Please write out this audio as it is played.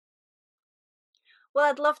Well,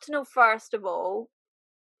 I'd love to know, first of all,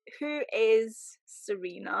 who is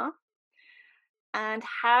Serena? And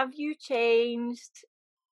have you changed?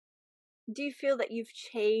 Do you feel that you've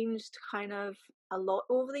changed kind of a lot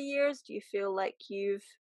over the years? Do you feel like you've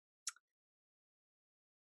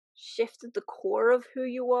shifted the core of who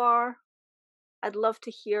you are? I'd love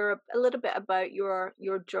to hear a little bit about your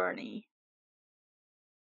journey.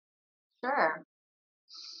 Sure.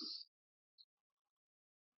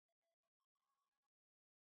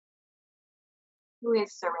 Who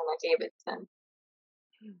is Serena Davidson?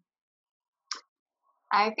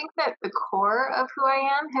 I think that the core of who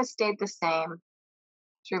I am has stayed the same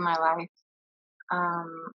through my life.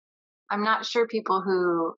 Um, I'm not sure people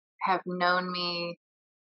who have known me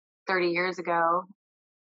 30 years ago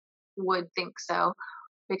would think so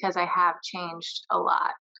because I have changed a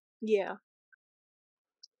lot. Yeah.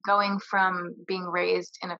 Going from being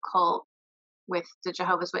raised in a cult with the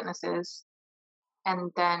Jehovah's Witnesses,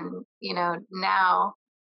 and then, now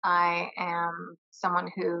I am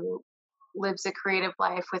someone who lives a creative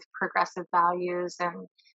life with progressive values and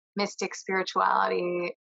mystic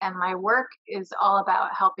spirituality. And my work is all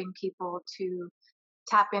about helping people to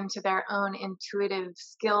tap into their own intuitive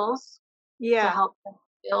skills to Yeah. help them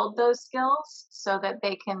build those skills so that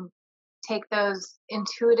they can take those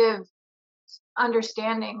intuitive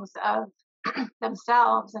understandings of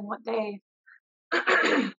themselves and what they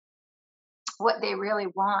really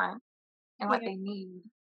want and what Yeah. they need,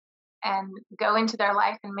 and go into their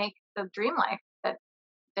life and make the dream life that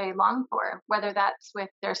they long for, whether that's with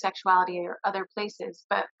their sexuality or other places.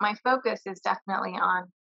 But my focus is definitely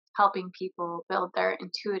on helping people build their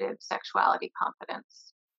intuitive sexuality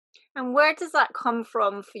confidence. And where does that come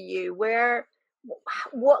from for you?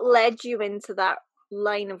 What led you into that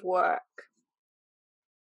line of work?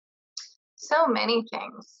 So many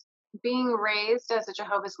things. Being raised as a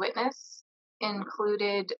Jehovah's Witness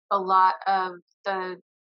included a lot of the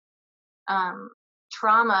um,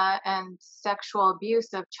 trauma and sexual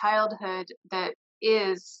abuse of childhood that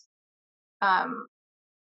is um,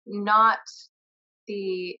 not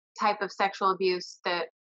the type of sexual abuse that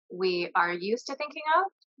we are used to thinking of,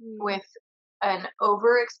 Mm. with an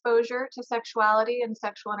overexposure to sexuality and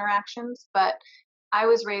sexual interactions. But I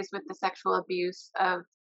was raised with the sexual abuse of,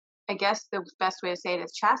 I guess the best way to say it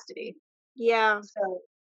is chastity. Yeah. So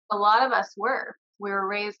a lot of us we were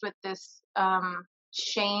raised with this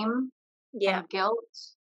shame Yeah. and guilt,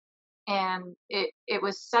 and it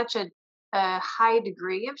was such a high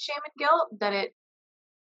degree of shame and guilt that it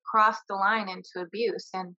crossed the line into abuse.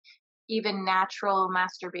 And even natural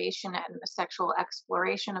masturbation and the sexual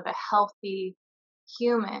exploration of a healthy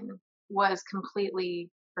human was completely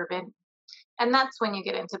forbidden. And that's when you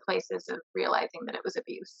get into places of realizing that it was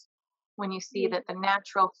abuse, when you see Yeah. that the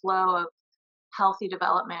natural flow of healthy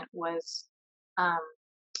development was um,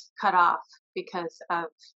 cut off because of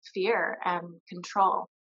fear and control.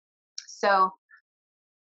 So,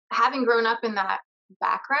 having grown up in that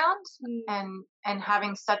background, Mm. and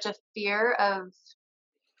having such a fear of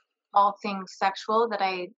all things sexual, that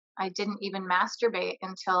I didn't even masturbate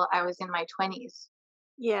until I was in my 20s,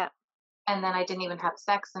 Yeah. and then I didn't even have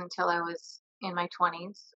sex until I was in my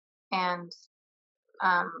 20s. And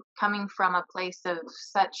coming from a place of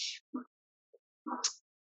such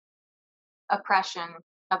oppression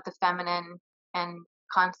of the feminine, and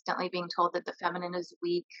constantly being told that the feminine is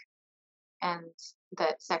weak and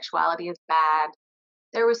that sexuality is bad,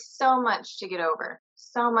 there was so much to get over,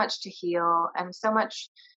 so much to heal, and so much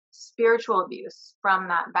spiritual abuse from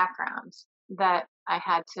that background that I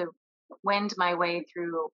had to wend my way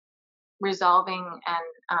through resolving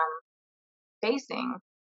and facing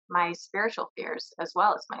my spiritual fears as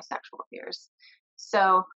well as my sexual fears.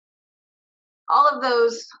 So, all of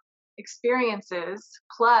those experiences,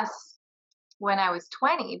 plus when I was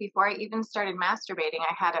 20, before I even started masturbating,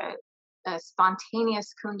 I had a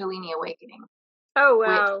spontaneous Kundalini awakening, Oh, which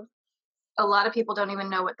wow. a lot of people don't even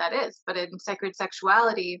know what that is. But in sacred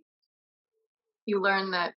sexuality, you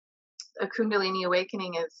learn that a Kundalini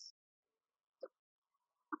awakening is,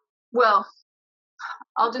 well,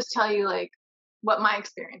 I'll just tell you like what my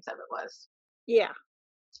experience of it was. Yeah.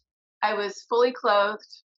 I was fully clothed.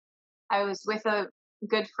 I was with a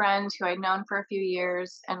good friend who I'd known for a few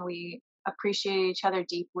years, and we appreciated each other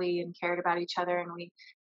deeply and cared about each other. And we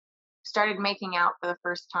started making out for the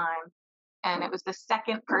first time. And it was the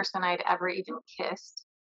second person I'd ever even kissed.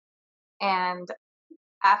 And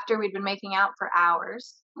after we'd been making out for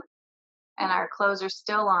hours and our clothes are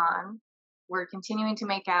still on, we're continuing to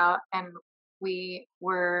make out, and we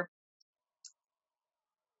were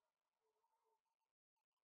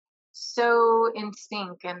so in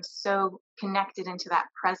sync and so connected into that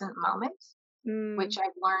present moment Mm. which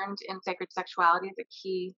I've learned in sacred sexuality is a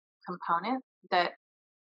key component. That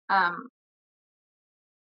um,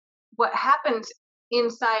 what happened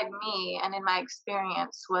inside me and in my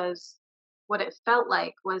experience was what it felt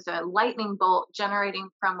like was a lightning bolt generating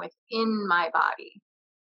from within my body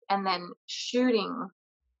and then shooting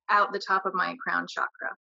out the top of my crown chakra,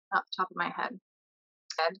 out the top of my head.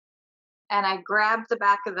 And I grabbed the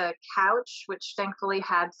back of the couch, which thankfully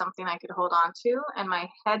had something I could hold on to, and my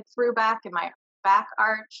head threw back and my back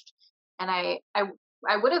arched, and I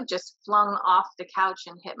would have just flung off the couch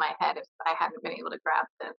and hit my head if I hadn't been able to grab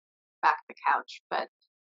the back of the couch. But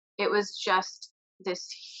it was just this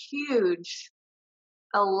huge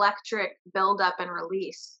electric buildup and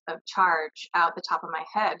release of charge out the top of my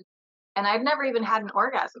head. And I'd never even had an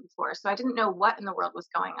orgasm before, so I didn't know what in the world was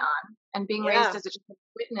going on. And being raised Yeah. as a Jehovah's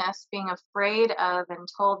witness, being afraid of and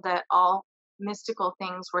told that all mystical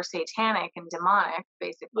things were satanic and demonic, Yeah.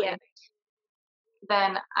 basically,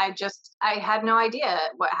 then I had no idea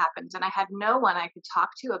what happened. And I had no one I could talk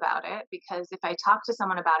to about it, because if I talked to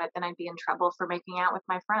someone about it, then I'd be in trouble for making out with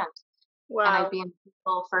my friend. And I'd Wow. be in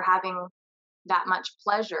trouble for having that much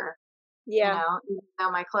pleasure, Yeah. even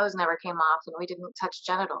though my clothes never came off and we didn't touch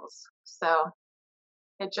genitals. So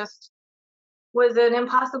it just was an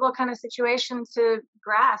impossible kind of situation to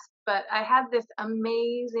grasp. But I had this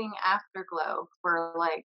amazing afterglow for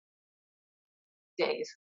like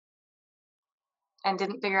days and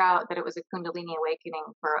didn't figure out that it was a Kundalini awakening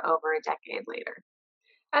for over a decade later.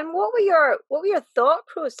 And what were your thought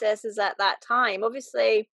processes at that time?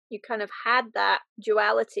 Obviously, you kind of had that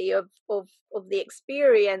duality of the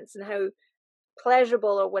experience and how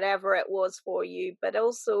pleasurable or whatever it was for you, but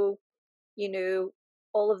also, you know,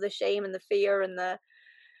 all of the shame and the fear and the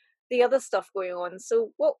other stuff going on.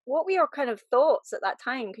 So what were your kind of thoughts at that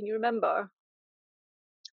time? Can you remember?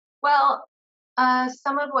 Well,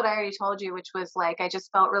 some of what I already told you, which was like I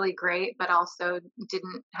just felt really great, but also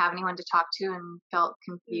didn't have anyone to talk to and felt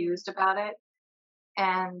Mm. confused about it.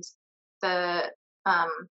 And the um,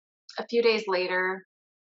 a few days later,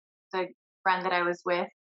 the friend that I was with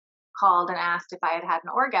called and asked if I had had an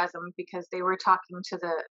orgasm, because they were talking to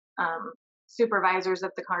the supervisors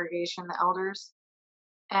of the congregation, the elders,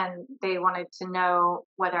 and they wanted to know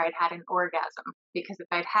whether I'd had an orgasm. Because if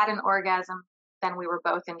I'd had an orgasm, then we were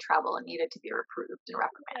both in trouble and needed to be reproved and My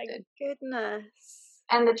reprimanded. goodness.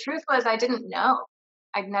 And the truth was, I didn't know.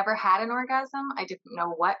 I'd never had an orgasm. I didn't know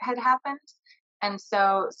what had happened. And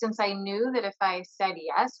so, since I knew that if I said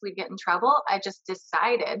yes, we'd get in trouble, I just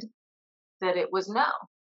decided that it was no,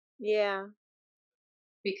 Yeah.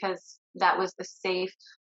 because that was the safe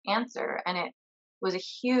answer. And it was a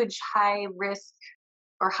huge high risk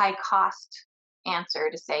or high cost answer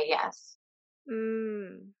to say yes.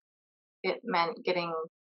 Mm. It meant getting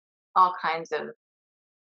all kinds of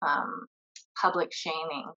um, public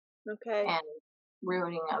shaming Okay. and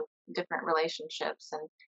ruining of different relationships and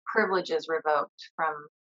privileges revoked from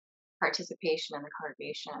participation in the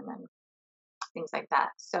congregation and things like that.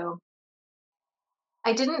 So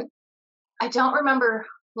I didn't, I don't remember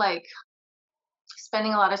like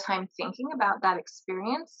spending a lot of time thinking about that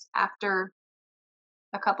experience after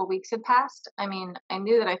a couple weeks had passed. I mean, I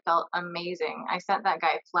knew that I felt amazing. I sent that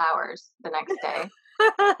guy flowers the next day,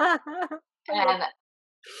 Yeah.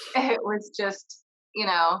 and it was just,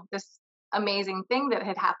 this amazing thing that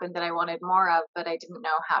had happened that I wanted more of, but I didn't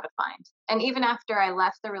know how to find. And even after I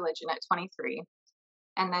left the religion at 23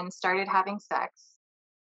 and then started having sex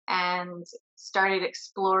and started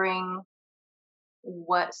exploring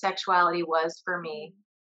what sexuality was for me,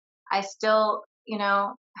 I still,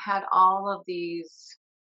 had all of these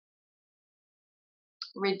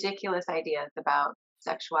ridiculous ideas about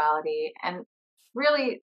sexuality. And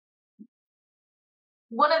really,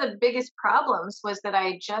 one of the biggest problems was that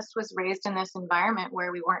I just was raised in this environment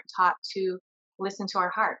where we weren't taught to listen to our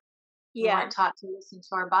heart. We Yeah. weren't taught to listen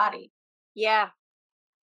to our body. Yeah.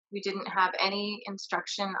 We didn't have any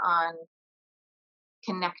instruction on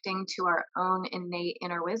connecting to our own innate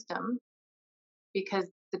inner wisdom,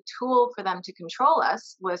 because the tool for them to control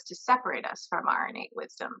us was to separate us from our innate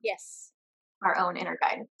wisdom, Yes. our own inner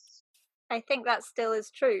guidance. I think that still is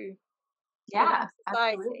true in Yeah, our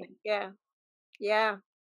society. absolutely. Yeah. Yeah.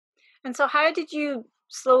 And so how did you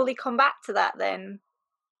slowly come back to that then?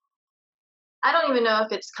 I don't even know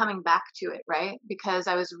if it's coming back to it, right? Because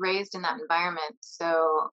I was raised in that environment.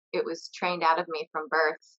 So it was trained out of me from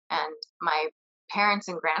birth. And my parents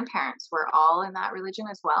and grandparents were all in that religion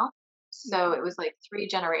as well. So Mhm. it was like three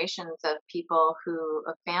generations of people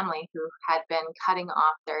of family who had been cutting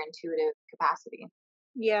off their intuitive capacity.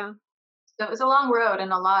 Yeah. So it was a long road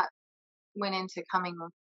and a lot went into coming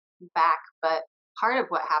back. But part of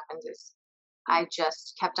what happened is I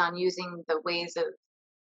just kept on using the ways of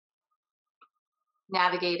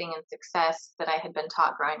navigating and success that I had been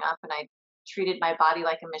taught growing up, and I treated my body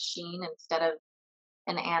like a machine instead of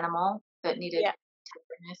an animal that needed Yeah.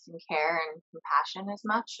 tenderness and care and compassion as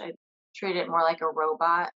much. I treated it more like a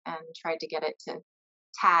robot and tried to get it to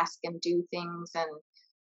task and do things and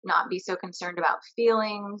not be so concerned about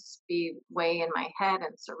feelings, be way in my head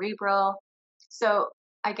and cerebral. So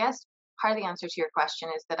I guess part of the answer to your question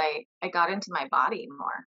is that I got into my body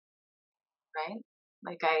more, right?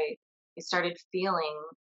 Like I started feeling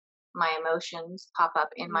my emotions pop up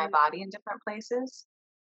in my Mm, body in different places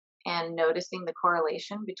and noticing the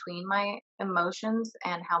correlation between my emotions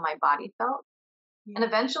and how my body felt. And mm,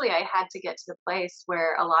 eventually I had to get to the place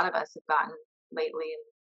where a lot of us have gotten lately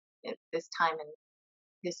in, at this time in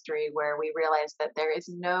history, where we realize that there is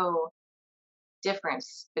no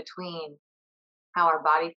difference between how our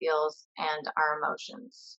body feels and our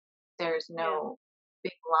emotions. There's yeah. no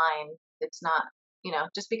big line. It's not,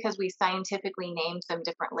 just because we scientifically named them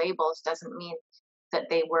different labels doesn't mean that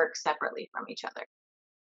they work separately from each other.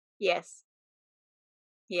 Yes.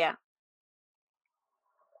 Yeah.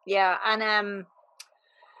 Yeah. And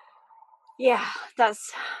yeah,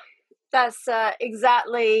 that's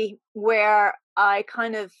exactly where I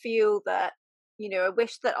kind of feel that, I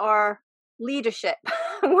wish that our leadership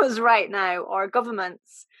was right now, our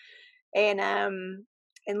governments, in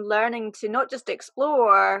learning to not just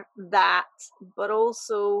explore that, but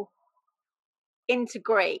also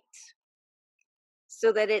integrate,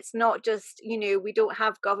 so that it's not just, we don't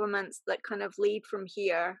have governments that kind of lead from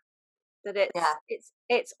here, that Yeah.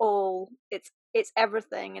 it's all, it's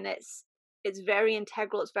everything, and it's very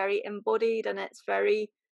integral, it's very embodied, and it's very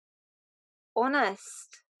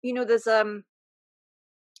honest. There's I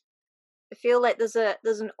feel like there's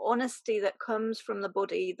an honesty that comes from the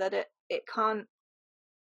body that it can't,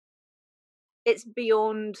 it's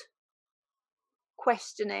beyond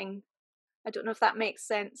questioning. I don't know if that makes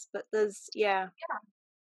sense, but there's, yeah.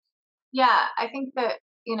 Yeah. I think that,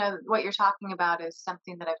 what you're talking about is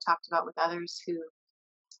something that I've talked about with others who,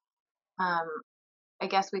 um, I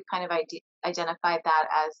guess we've kind of identified that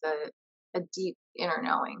as a deep inner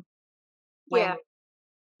knowing. Yeah.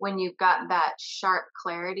 When you've got that sharp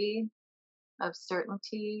clarity of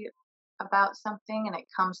certainty about something and it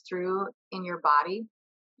comes through in your body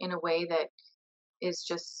in a way that is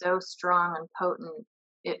just so strong and potent,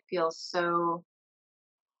 it feels so,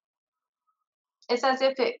 it's as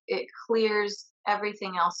if it clears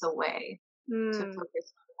everything else away to Mm,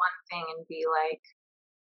 focus on one thing and be like,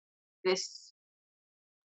 this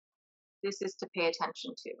this is to pay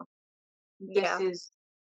attention to. This yeah. is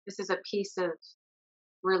this is a piece of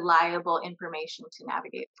reliable information to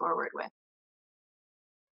navigate forward with.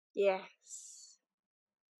 Yes.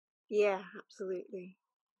 Yeah, absolutely.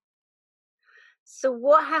 So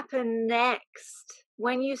what happened next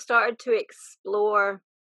when you started to explore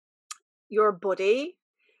your body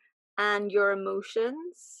and your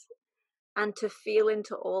emotions, and to feel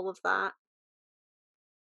into all of that?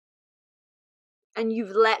 And you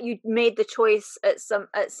made the choice at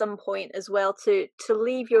some point as well to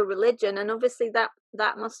leave your religion, and obviously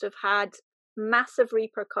that must have had massive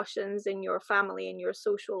repercussions in your family and your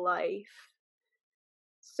social life.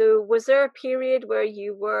 So was there a period where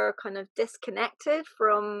you were kind of disconnected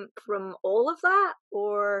from all of that,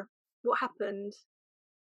 or what happened?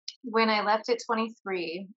 When I left at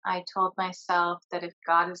 23, I told myself that if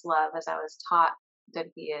God is love, as I was taught that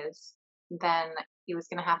He is, then He was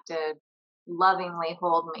going to have to lovingly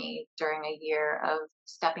hold me during a year of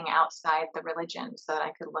stepping outside the religion so that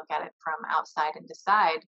I could look at it from outside and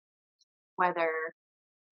decide whether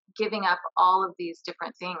giving up all of these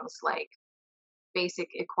different things like basic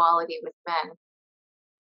equality with men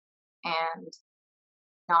and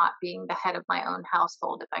not being the head of my own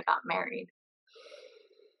household if I got married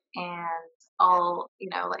and all,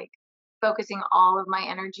 like focusing all of my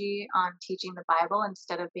energy on teaching the Bible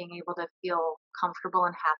instead of being able to feel comfortable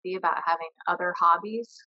and happy about having other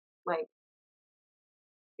hobbies like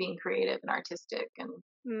being creative and artistic and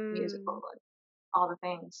musical Hmm. and all the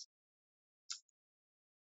things.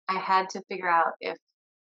 I had to figure out if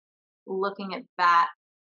looking at that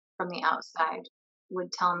from the outside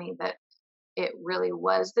would tell me that it really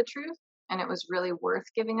was the truth and it was really worth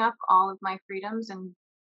giving up all of my freedoms and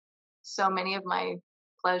so many of my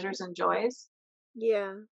pleasures and joys.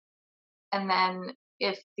 Yeah. And then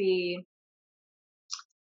if the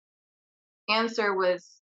answer was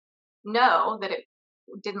no, that it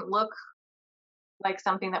didn't look like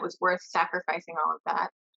something that was worth sacrificing all of that,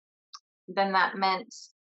 then that meant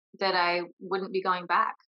that I wouldn't be going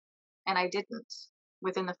back. And I didn't.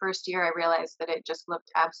 within the first year, I realized that it just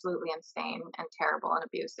looked absolutely insane and terrible and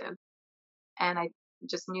abusive. And I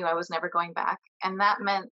just knew I was never going back. And that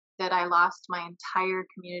meant that I lost my entire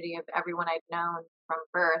community of everyone I'd known from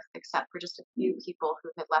birth, except for just a few people who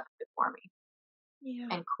had left before me, Yeah.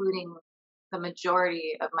 including the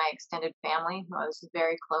majority of my extended family, who I was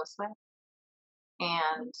very close with,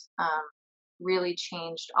 and really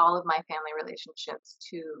changed all of my family relationships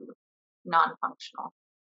to non-functional.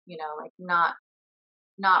 Like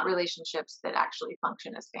not relationships that actually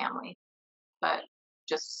function as family, but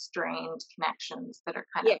just strained connections that are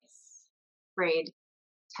kind of Yes. frayed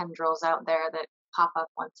tendrils out there that pop up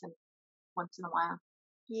once in a while. So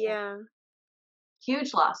Yeah.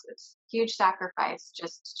 huge losses, huge sacrifice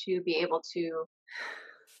just to be able to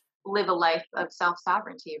live a life of self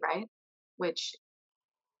sovereignty, right? Which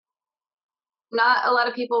not a lot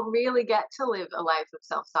of people really get to live a life of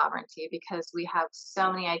self sovereignty because we have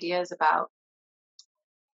so many ideas about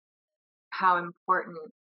how important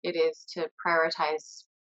it is to prioritize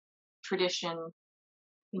tradition,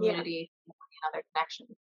 Yeah. community, and other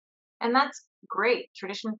connections. And that's great.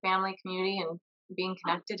 Tradition, family, community, and being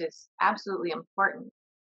connected is absolutely important.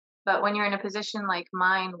 But when you're in a position like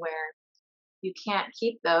mine where you can't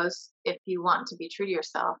keep those if you want to be true to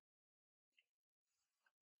yourself,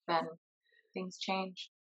 then things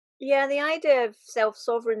change. Yeah, the idea of self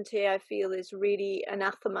sovereignty, I feel, is really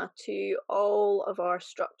anathema to all of our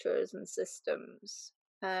structures and systems.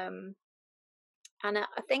 Um, and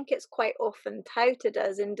I think it's quite often touted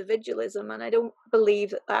as individualism, and I don't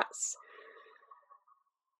believe that that's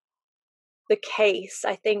the case.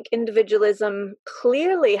 I think individualism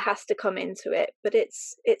clearly has to come into it, but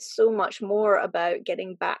it's so much more about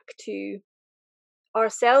getting back to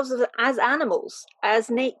ourselves as animals,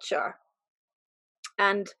 as nature,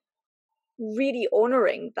 and really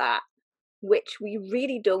honoring that, which we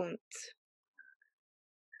really don't.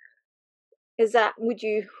 Is that, would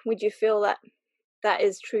you feel that that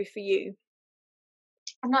is true for you?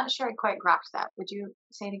 I'm not sure I quite grasped that. Would you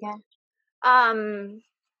say it again? Um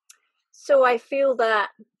so I feel that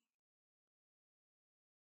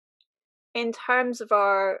in terms of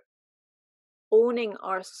our owning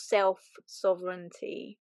our self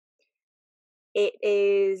sovereignty, it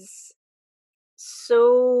is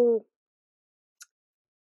so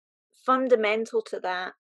fundamental to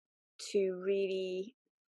that, to really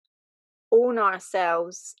own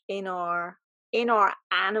ourselves in our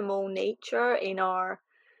animal nature, in our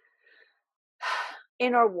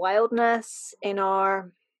wildness, in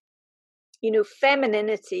our,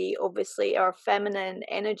 femininity. Obviously our feminine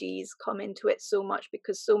energies come into it so much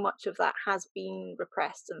because so much of that has been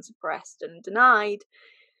repressed and suppressed and denied.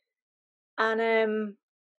 And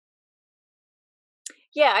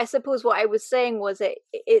yeah, I suppose what I was saying was,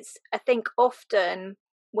 it's, I think often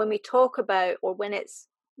when we talk about, or when it's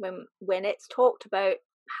talked about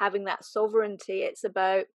having that sovereignty, it's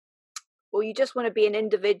about, well, you just want to be an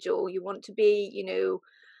individual, you want to be,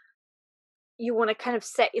 you want to kind of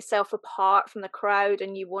set yourself apart from the crowd,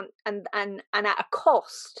 and you want, and at a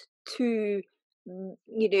cost to,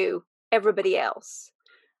 everybody else.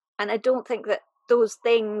 And I don't think that those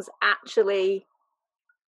things actually,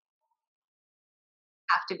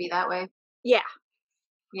 Have to be that way. yeah.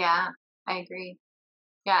 Yeah, I agree.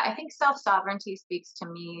 Yeah, I think self sovereignty speaks to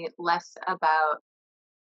me less about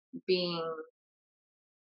being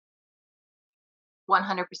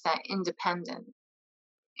 100% independent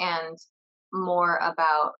and more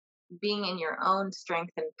about being in your own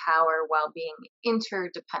strength and power while being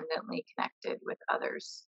interdependently connected with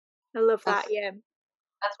others. I love that. That's Yeah.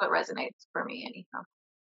 that's what resonates for me anyhow.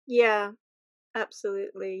 Yeah,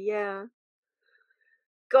 absolutely. Yeah.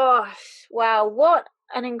 Gosh, wow, what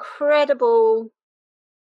an incredible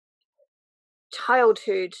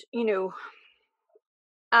childhood.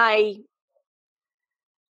 I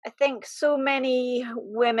I think so many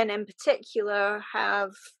women in particular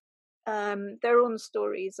have their own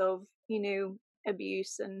stories of,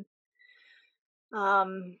 abuse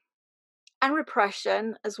um and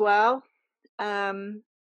repression as well. Um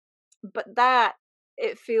but that,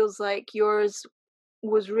 it feels like yours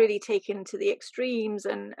was really taken to the extremes,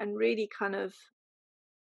 and really kind of,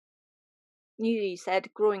 you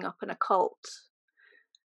said growing up in a cult,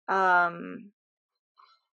 um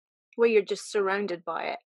where you're just surrounded by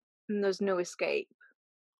it and there's no escape.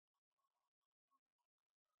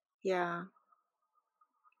 Yeah.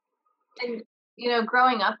 And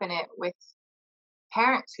growing up in it with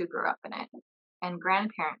parents who grew up in it and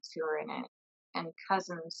grandparents who were in it and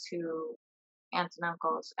cousins who aunts and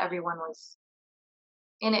uncles, everyone was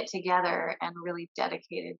in it together and really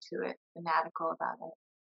dedicated to it, fanatical about it.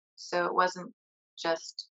 So it wasn't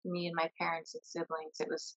just me and my parents and siblings. It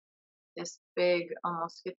was this big,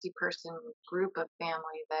 almost 50-person group of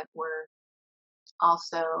family that were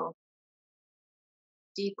also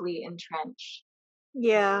deeply entrenched in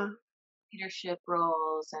Yeah. leadership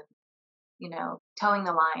roles and, towing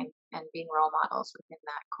the line and being role models within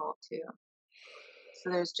that cult too. So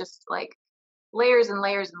there's just like layers and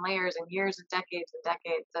layers and layers and years and decades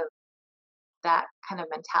of that kind of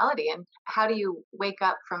mentality. And how do you wake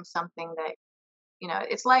up from something that,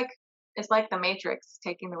 it's like the Matrix,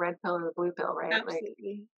 taking the red pill or the blue pill, right? Like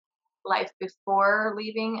Absolutely. life before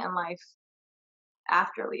leaving and life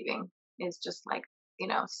after leaving is just like,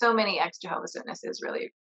 so many ex-Jehovah's Witnesses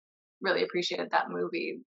really, really appreciated that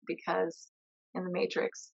movie, because in the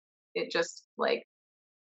Matrix, it just like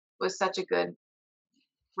was such a good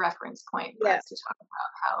reference point for Yeah. us to talk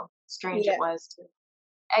about how strange it Yeah. was to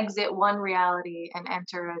exit one reality and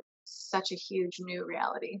enter such a huge new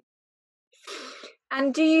reality.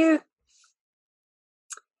 And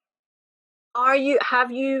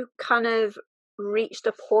have you kind of reached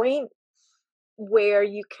a point where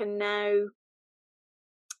you can now,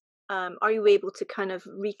 are you able to kind of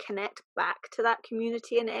reconnect back to that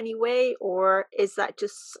community in any way, or is that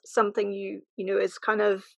just something is kind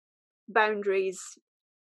of boundaries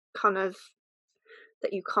kind of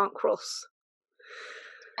that you can't cross?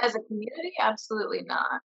 As a community, absolutely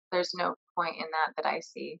not. There's no point in that I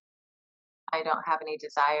see. I don't have any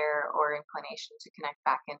desire or inclination to connect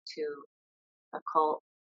back into a cult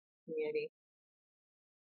community.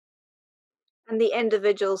 And the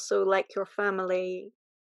individuals, so like your family,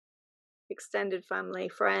 extended family,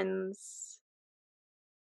 friends,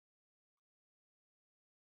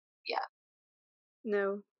 Yeah,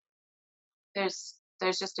 no. there's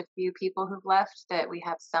just a few people who've left that we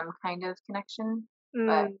have some kind of connection,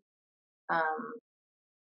 but Mm, um,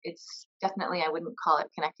 it's definitely, I wouldn't call it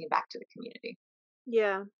connecting back to the community.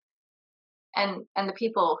 yeah, And the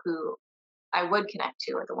people who I would connect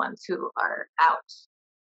to are the ones who are out.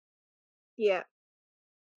 yeah,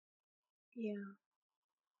 yeah.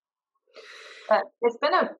 But it's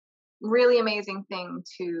been a really amazing thing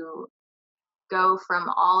to go from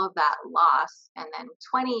all of that loss, and then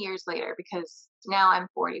 20 years later, because now I'm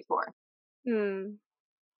 44. Mm,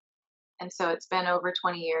 And so it's been over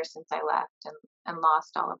 20 years since I left and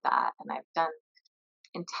lost all of that. And I've done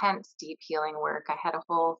intense, deep healing work. I had a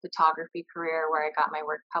whole photography career where I got my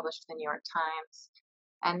work published in the New York Times.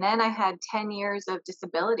 And then I had 10 years of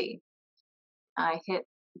disability. I hit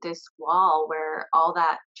this wall where all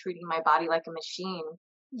that treating my body like a machine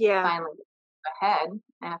yeah, finally ahead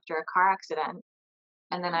after a car accident.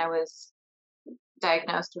 And then I was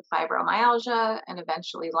diagnosed with fibromyalgia and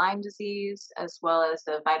eventually Lyme disease, as well as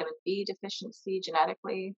a vitamin B deficiency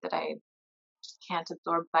genetically, that I just can't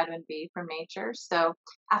absorb vitamin B from nature. So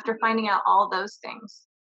after finding out all those things,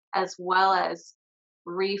 as well as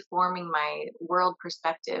reforming my world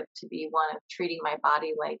perspective to be one of treating my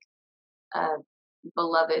body like a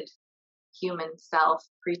beloved human self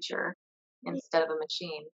creature instead of a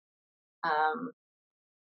machine, um,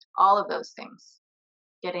 all of those things,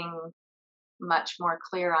 getting much more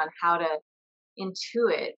clear on how to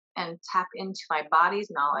intuit and tap into my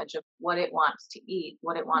body's knowledge of what it wants to eat,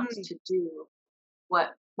 what it wants mm, to do,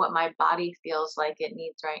 what my body feels like it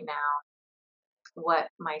needs right now, what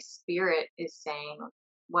my spirit is saying,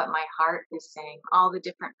 what my heart is saying, all the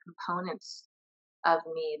different components of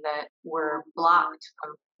me that were blocked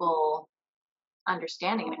from full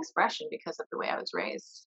understanding and expression because of the way I was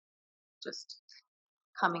raised. Just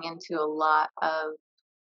coming into a lot of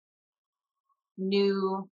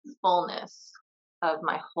new fullness of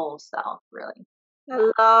my whole self, really. Yeah.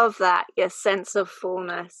 I love that, your sense of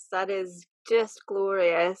fullness. That is just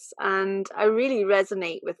glorious. And I really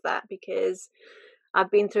resonate with that because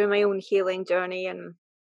I've been through my own healing journey and,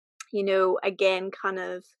 again, kind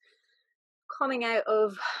of coming out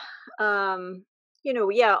of,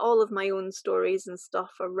 yeah, all of my own stories and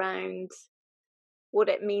stuff around what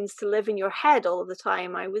it means to live in your head all of the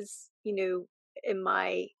time. I was, in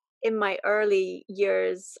my early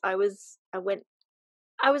years, I was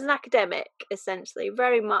an academic, essentially,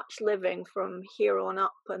 very much living from here on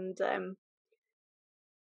up, and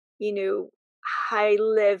you know, I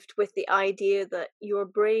lived with the idea that your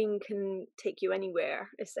brain can take you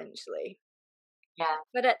anywhere, essentially, Yeah.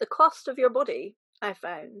 but at the cost of your body. I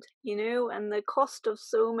found, and the cost of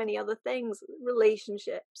so many other things,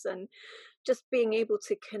 relationships, and just being able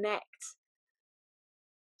to connect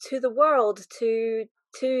to the world, to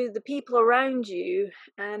the people around you,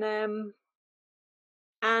 and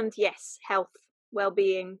yes, health,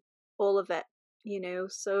 well-being, all of it.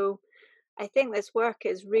 So I think this work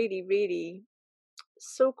is really, really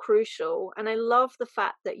so crucial. And I love the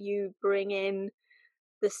fact that you bring in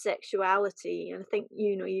the sexuality. And I think,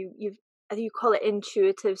 I think you call it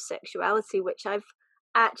intuitive sexuality, which I've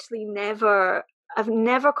never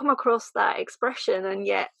come across that expression, and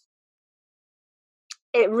yet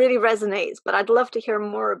it really resonates. But I'd love to hear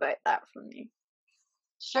more about that from you.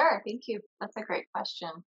 Sure, thank you. That's a great question.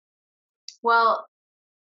 Well,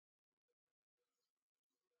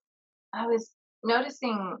 I was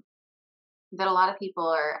noticing that a lot of people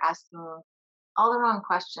are asking all the wrong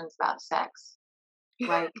questions about sex.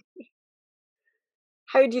 Like,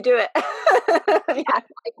 How do you do it? yeah,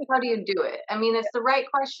 like, how do you do it? I mean, it's the right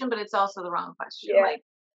question, but it's also the wrong question. Yeah. Like,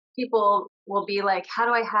 people will be like, how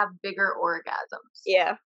do I have bigger orgasms?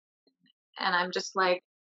 Yeah. And I'm just like,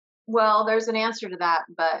 well, there's an answer to that.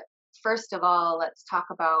 But first of all, let's talk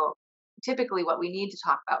about typically what we need to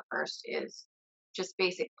talk about first is just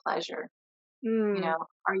basic pleasure. Mm,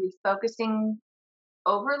 Are you focusing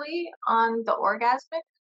overly on the orgasmic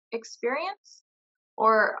experience?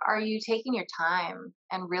 Or are you taking your time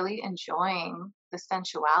and really enjoying the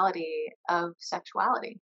sensuality of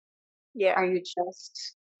sexuality? yeah. Are you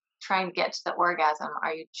just trying to get to the orgasm?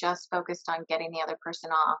 Are you just focused on getting the other person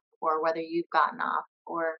off, or whether you've gotten off?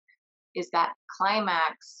 Or is that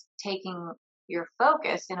climax taking your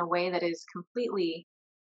focus in a way that is completely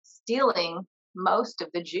stealing most of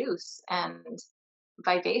the juice and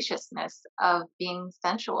vivaciousness of being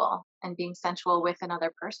sensual and being sensual with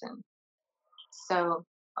another person? So,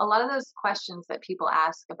 a lot of those questions that people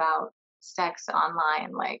ask about sex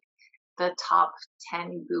online, like the top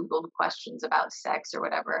 10 Googled questions about sex or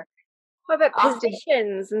whatever, What about often,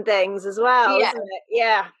 positions and things as well, yeah, isn't it?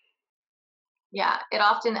 Yeah. yeah, it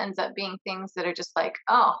often ends up being things that are just like,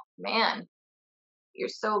 oh man, you're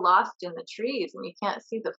so lost in the trees and you can't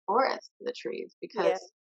see the forest of the trees Yeah.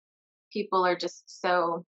 because people are just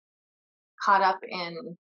so caught up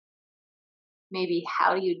in maybe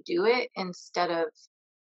how do you do it instead of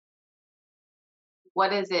what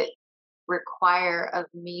does it require of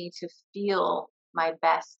me to feel my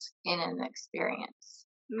best in an experience?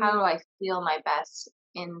 How Mm, do I feel my best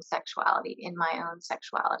in sexuality, in my own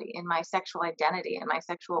sexuality, in my sexual identity, in my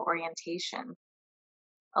sexual orientation?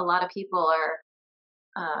 A lot of people are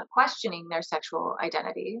questioning their sexual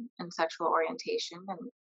identity and sexual orientation and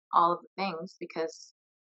all of the things because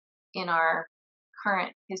in our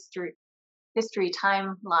current history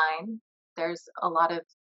timeline, there's a lot of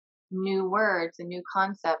new words and new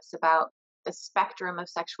concepts about the spectrum of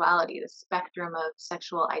sexuality, the spectrum of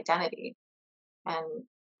sexual identity and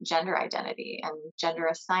gender identity and gender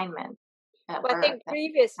assignment at well, I birth think and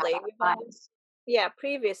how that applies.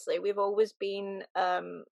 previously we've always been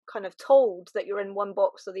kind of told that you're in one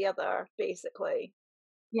box or the other, basically.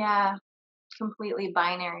 Yeah, completely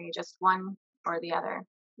binary, just one or the other.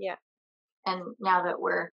 Yeah. And now that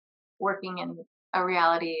we're working in a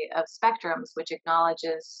reality of spectrums, which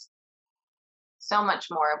acknowledges so much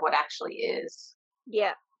more of what actually is,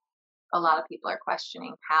 Yeah. a lot of people are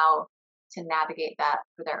questioning how to navigate that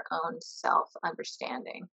for their own self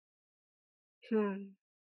understanding. Hmm.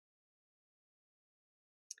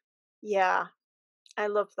 Yeah. I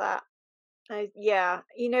love that. Yeah.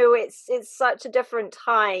 It's such a different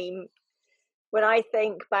time when I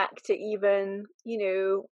think back to even,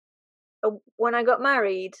 when I got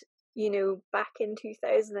married, back in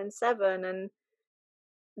 2007, and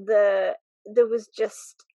there was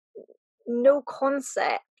just no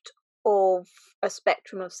concept of a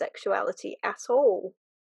spectrum of sexuality at all.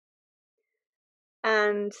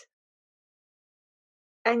 And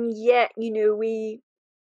yet, we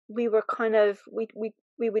were kind of we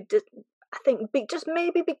would just, I think, just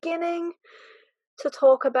maybe beginning to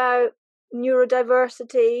talk about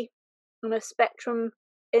neurodiversity on a spectrum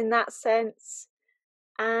in that sense.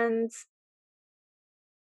 And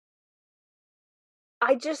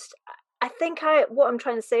I just I think I what I'm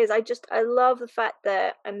trying to say is I love the fact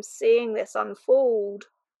that I'm seeing this unfold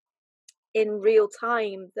in real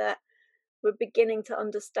time, that we're beginning to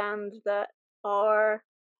understand that our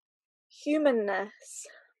humanness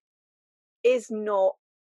is not,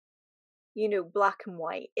 black and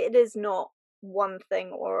white. It is not one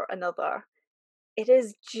thing or another. It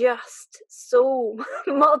is just so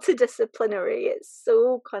multidisciplinary. It's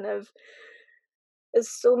so kind of, there's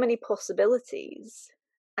so many possibilities.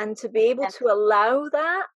 And to be able And to allow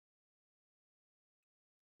that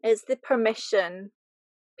is the permission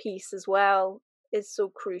piece as well, is so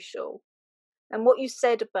crucial. And what you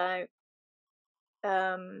said about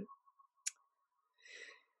um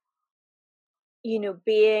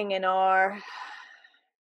being in our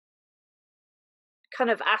kind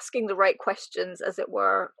of asking the right questions, as it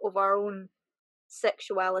were, of our own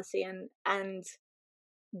sexuality, and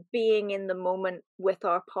being in the moment with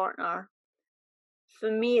our partner.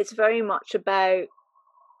 For me, it's very much about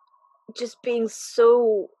just being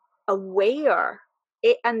so aware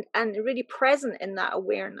and really present in that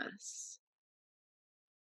awareness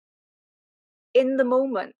in the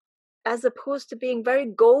moment, as opposed to being very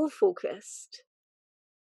goal focused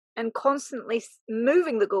and constantly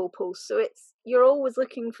moving the goalposts. So you're always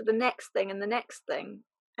looking for the next thing and the next thing.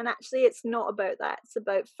 And actually, it's not about that. It's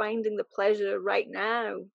about finding the pleasure right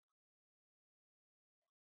now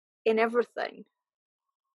in everything.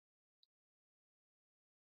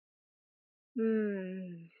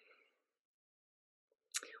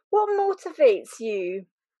 What motivates you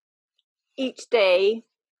each day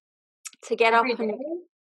to get up Every day? and...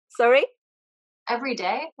 Sorry? Every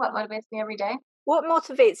day? What motivates me every day? What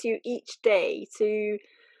motivates you each day to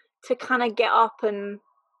kind of get up and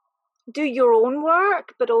do your own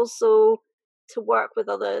work, but also to work with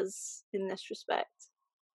others in this respect?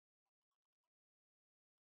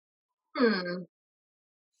 Hmm.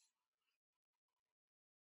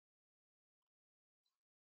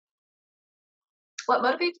 What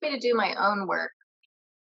motivates me to do my own work,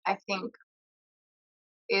 I think,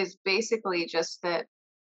 is basically just that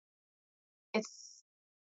it's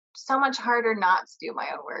so much harder not to do my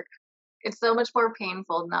own work. It's so much more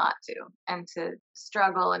painful not to, and to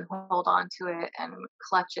struggle and hold on to it and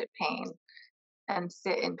clutch at pain and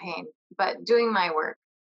sit in pain. But doing my work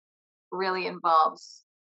really involves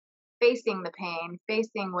facing the pain,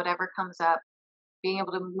 facing whatever comes up, being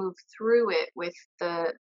able to move through it with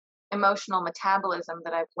the emotional metabolism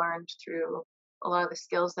that I've learned through a lot of the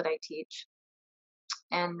skills that I teach,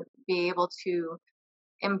 and be able to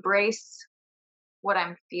embrace what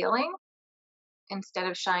I'm feeling instead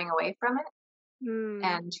of shying away from it Hmm.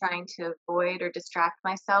 and trying to avoid or distract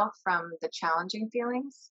myself from the challenging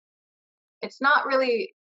feelings. It's not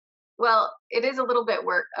really, well, it is a little bit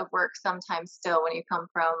of work sometimes still when you come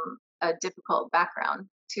from a difficult background,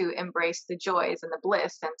 to embrace the joys and the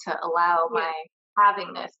bliss and to allow Yeah. my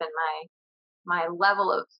havingness and my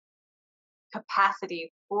level of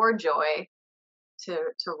capacity for joy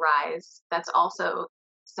to rise. That's also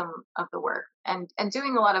some of the work, and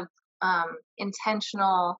doing a lot of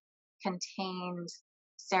intentional, contained,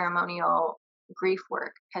 ceremonial grief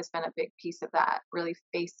work has been a big piece of that. Really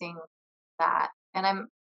facing that, and I'm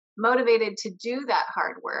motivated to do that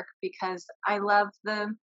hard work because I love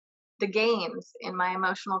the gains in my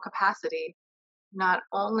emotional capacity. Not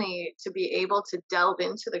only to be able to delve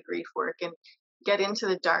into the grief work and get into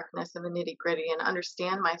the darkness and the nitty gritty and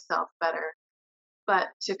understand myself better, but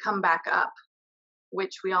to come back up,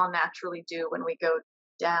 which we all naturally do when we go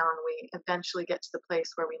down. We eventually get to the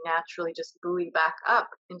place where we naturally just buoy back up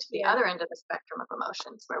into the Yeah. other end of the spectrum of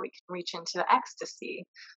emotions, where we can reach into ecstasy.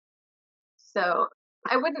 So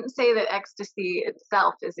I wouldn't say that ecstasy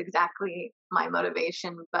itself is exactly my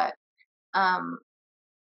motivation, but um,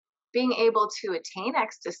 being able to attain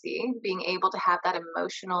ecstasy, being able to have that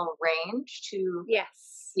emotional range, to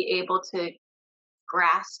Yes. be able to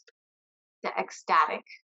grasp the ecstatic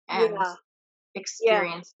and Yeah. Yeah.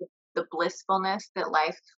 experience the blissfulness that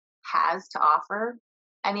life has to offer,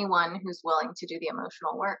 anyone who's willing to do the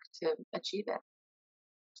emotional work to achieve it.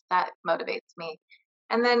 That motivates me.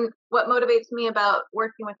 And then what motivates me about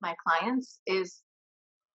working with my clients is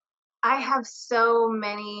I have so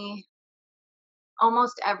many,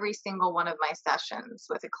 almost every single one of my sessions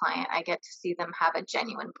with a client, I get to see them have a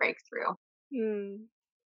genuine breakthrough. Hmm.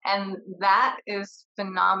 And that is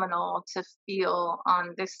phenomenal to feel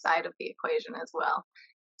on this side of the equation as well.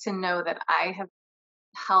 To know that I have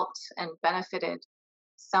helped and benefited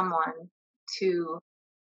someone to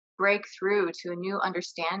break through to a new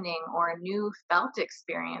understanding or a new felt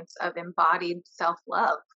experience of embodied self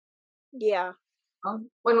love. Yeah.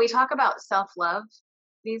 When we talk about self love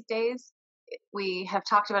these days, we have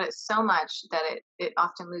talked about it so much that it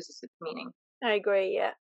often loses its meaning. I agree.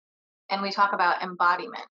 Yeah. And we talk about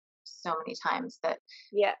embodiment so many times that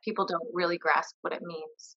Yeah. people don't really grasp what it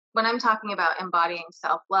means. When I'm talking about embodying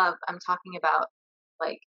self love, I'm talking about,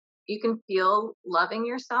 like, you can feel loving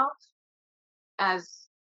yourself as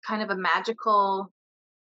kind of a magical,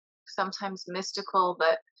 sometimes mystical,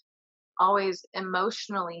 but always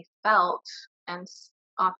emotionally felt and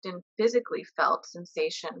often physically felt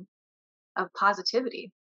sensation of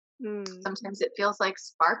positivity. Hmm. Sometimes it feels like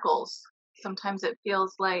sparkles, sometimes it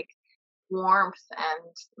feels like warmth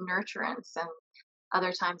and nurturance, and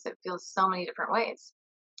other times it feels so many different ways.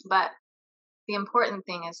 But the important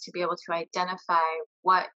thing is to be able to identify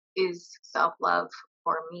what is self love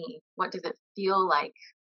for me. What does it feel like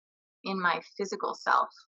in my physical self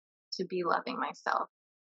to be loving myself?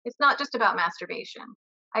 It's not just about masturbation.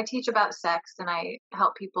 I teach about sex and I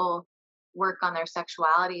help people work on their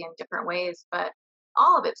sexuality in different ways, but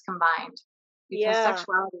all of it's combined because Yeah.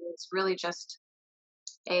 sexuality is really just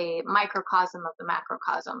a microcosm of the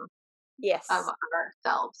macrocosm of Yes.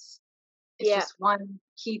 ourselves. It's Yeah. just one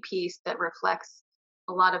key piece that reflects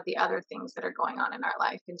a lot of the other things that are going on in our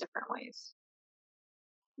life in different ways.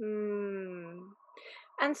 Mm.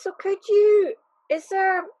 And so is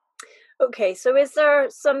there, okay, so is there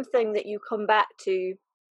something that you come back to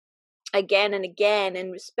again and again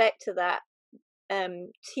in respect to that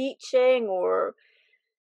teaching or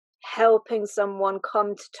helping someone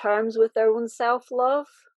come to terms with their own self-love?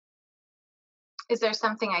 Is there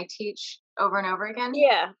something I teach over and over again?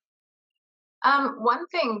 Yeah. One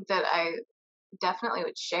thing that I definitely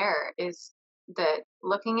would share is that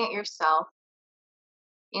looking at yourself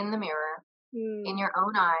in the mirror, in Mm. your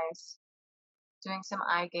own eyes, doing some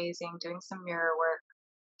eye gazing, doing some mirror work,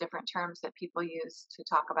 different terms that people use to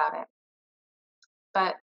talk about it.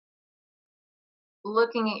 But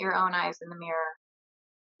looking at your own eyes in the mirror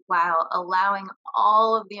while allowing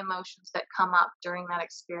all of the emotions that come up during that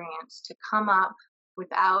experience to come up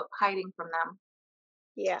without hiding from them,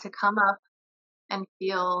 Yeah. to come up and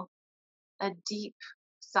feel a deep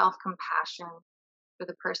self compassion for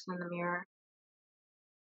the person in the mirror,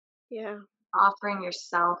 Yeah. offering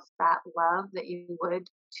yourself that love that you would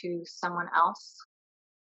to someone else,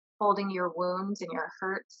 holding your wounds and your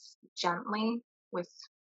hurts gently with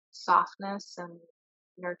softness and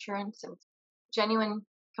nurturance and genuine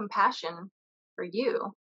compassion for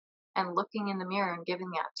you, and looking in the mirror and giving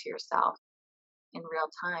that to yourself in real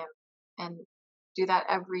time. And do that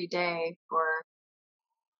every day for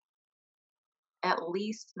at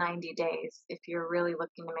least 90 days if you're really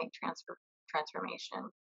looking to make transformation.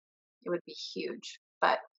 It would be huge.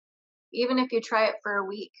 But even if you try it for a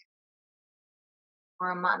week or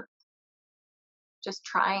a month, just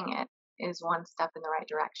trying it is one step in the right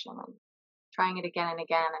direction, and trying it again and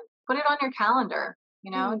again, and put it on your calendar,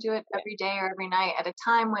 Mm. do it Yeah. every day or every night at a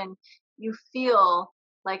time when you feel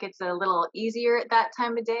like it's a little easier at that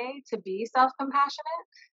time of day to be self-compassionate.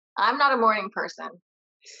 I'm not a morning person.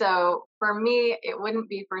 So for me, it wouldn't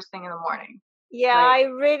be first thing in the morning. Yeah, Like,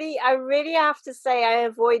 I really have to say I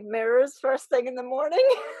avoid mirrors first thing in the morning.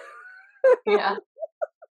 yeah,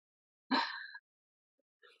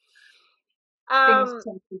 things um,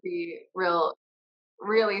 tend to be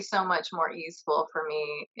really so much more easeful for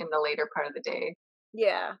me in the later part of the day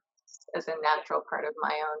yeah. as a natural part of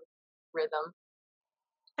my own rhythm.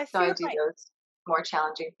 I So I feel do like those more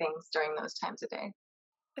challenging things during those times of day.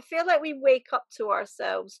 I feel like we wake up to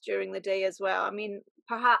ourselves during the day as well. I mean,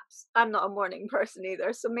 perhaps I'm not a morning person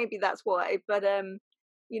either, so maybe that's why. But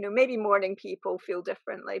maybe morning people feel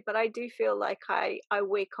differently. But I do feel like I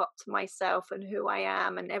wake up to myself and who I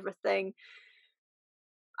am and everything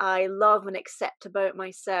I love and accept about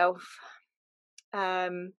myself.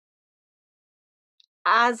 Um,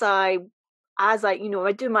 as I I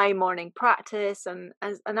do my morning practice, and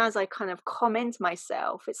as I kind of come into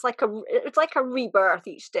myself, it's like a rebirth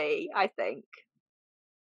each day, I think.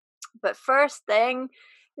 But first thing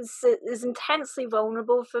is intensely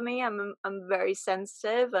vulnerable for me. I'm very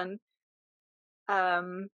sensitive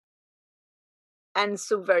um and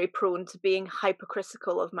so very prone to being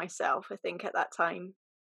hypercritical of myself, I think, at that time.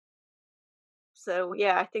 So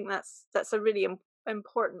yeah, I think that's a really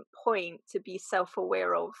important point to be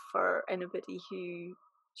self-aware of for anybody who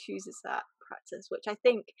chooses that practice, which I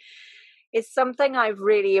think is something I've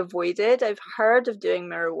really avoided. I've heard of doing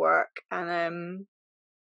mirror work, and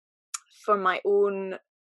for my own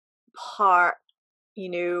part,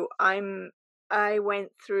 I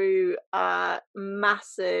went through a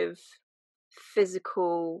massive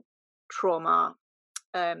physical trauma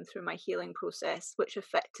through my healing process, which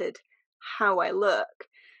affected how I look.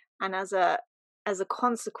 And as a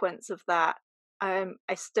consequence of that, I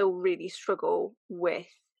still really struggle with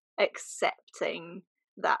accepting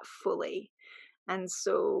that fully. And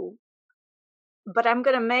so, but I'm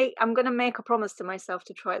gonna make a promise to myself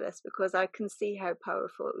to try this because I can see how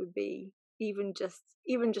powerful it would be, even just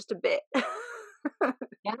a bit.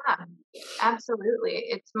 Yeah, absolutely.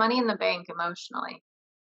 It's money in the bank emotionally.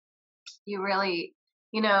 You really,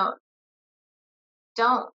 you know,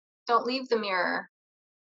 don't don't leave the mirror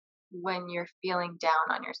when you're feeling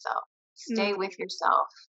down on yourself. Stay Mm, with yourself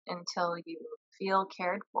until you feel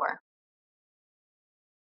cared for.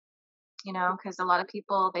 Because a lot of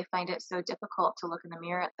people, they find it so difficult to look in the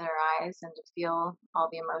mirror at their eyes and to feel all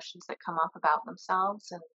the emotions that come up about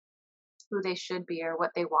themselves and who they should be or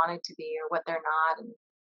what they wanted to be or what they're not in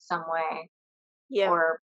some way, yeah,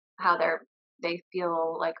 or how they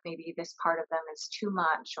feel like maybe this part of them is too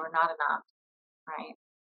much or not enough, right?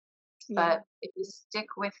 Yeah. But if you stick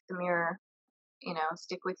with the mirror,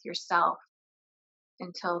 stick with yourself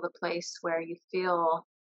until the place where you feel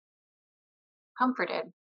comforted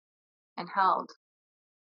and held,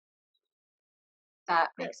 that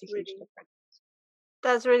makes That's a huge really difference.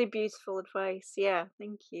 that's really beautiful advice. Yeah,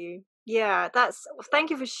 thank you. Yeah, that's thank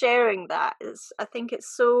you for sharing that. I think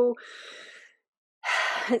it's so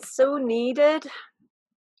it's so needed.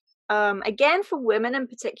 Again, for women in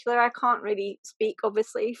particular, I can't really speak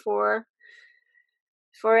obviously for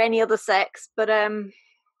any other sex, but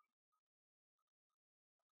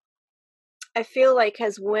I feel like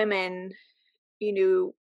as women, you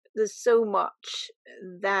know, there's so much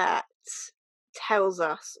that tells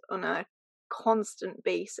us on a constant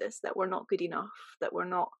basis that we're not good enough, that we're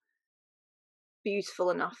not beautiful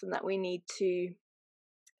enough, and that we need to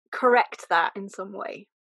correct that in some way.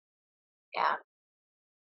 Yeah,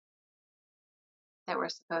 that we're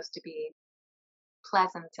supposed to be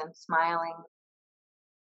pleasant and smiling.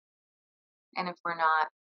 And if we're not,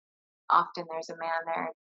 often there's a man there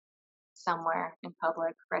somewhere in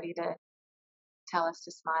public ready to tell us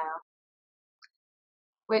to smile,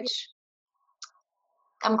 Yeah. which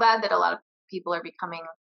I'm glad that a lot of people are becoming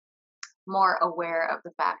more aware of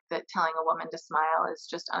the fact that telling a woman to smile is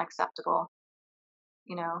just unacceptable.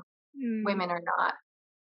 You know, Mm, women are not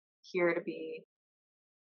here to be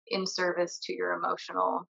in service to your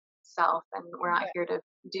emotional self, and we're not yeah. here to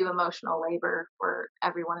do emotional labor for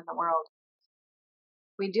everyone in the world.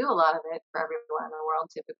 We do a lot of it for everyone in the world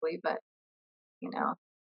typically, but you know,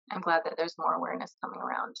 I'm glad that there's more awareness coming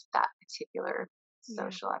around that particular Yeah.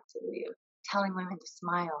 social activity of telling women to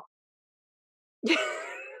smile.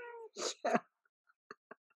 Yeah.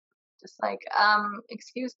 Just like,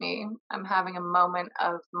 excuse me, I'm having a moment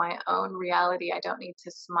of my own reality. I don't need to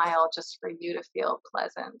smile just for you to feel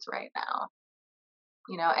pleasant right now.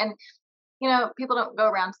 And people don't go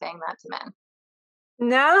around saying that to men.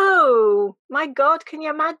 No, my God, can you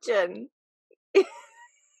imagine?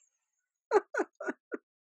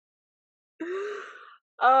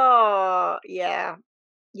 Oh, yeah.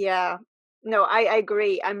 Yeah. No, I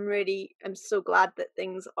agree. I'm so glad that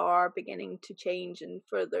things are beginning to change and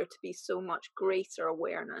for there to be so much greater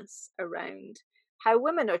awareness around how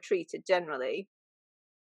women are treated generally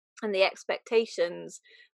and the expectations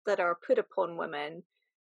that are put upon women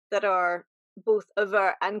that are both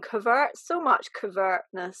overt and covert. So much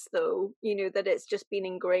covertness, though, that it's just been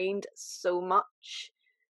ingrained so much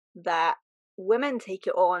that women take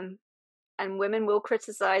it on and women will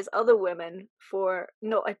criticize other women for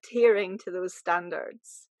not adhering to those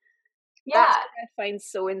standards. That's Yeah, what I find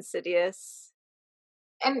so insidious.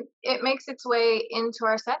 and it makes its way into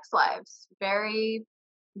our sex lives very,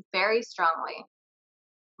 very strongly.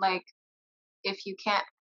 Like, if you can't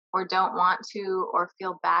or don't want to or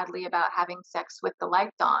feel badly about having sex with the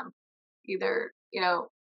lights on, either,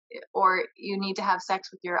 or you need to have sex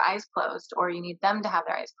with your eyes closed, or you need them to have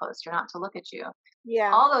their eyes closed or not to look at you.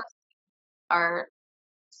 Yeah, All those are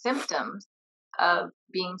symptoms of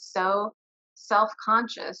being so self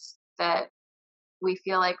conscious that we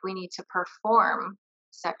feel like we need to perform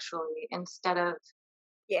sexually instead of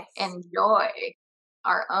yes, enjoy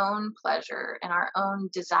our own pleasure and our own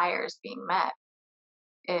desires being met.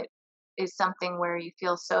 It is something where you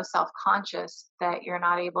feel so self-conscious that you're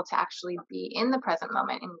not able to actually be in the present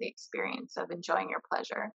moment in the experience of enjoying your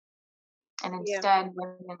pleasure. And yeah, instead,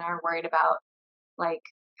 women are worried about like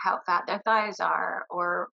how fat their thighs are,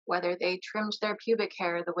 or whether they trimmed their pubic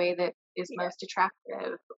hair the way that is yeah, most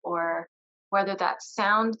attractive, or whether that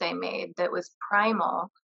sound they made that was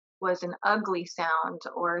primal was an ugly sound,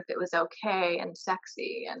 or if it was okay and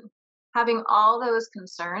sexy. And having all those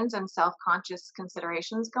concerns and self conscious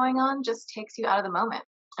considerations going on just takes you out of the moment.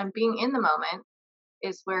 And being in the moment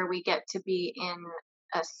is where we get to be in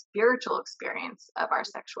a spiritual experience of our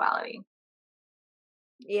sexuality.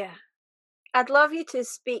 yeah. I'd love you to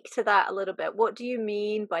speak to that a little bit. What do you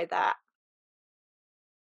mean by that?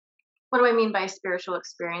 What do I mean by spiritual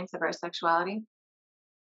experience of our sexuality?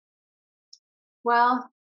 Well,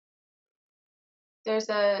 there's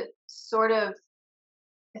a sort of,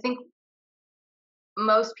 I think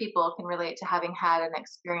most people can relate to having had an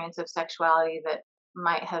experience of sexuality that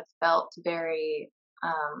might have felt very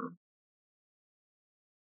um,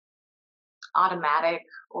 automatic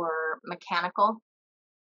or mechanical,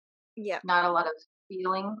 Yeah, not a lot of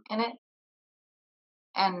feeling in it.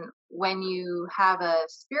 And when you have a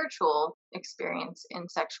spiritual experience in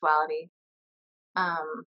sexuality,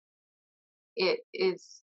 um, it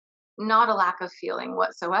is not a lack of feeling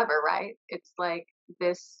whatsoever, right? It's like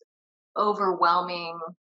this overwhelming,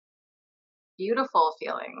 beautiful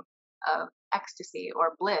feeling of ecstasy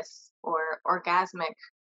or bliss or orgasmic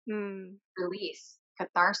Mm. release,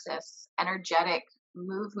 catharsis, energetic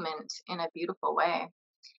movement in a beautiful way.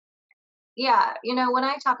 Yeah, when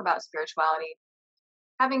I talk about spirituality,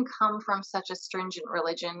 having come from such a stringent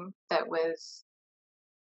religion that was,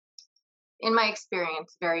 in my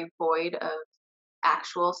experience, very void of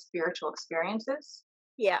actual spiritual experiences,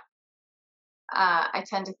 Yeah. I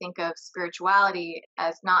tend to think of spirituality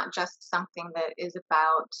as not just something that is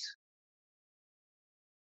about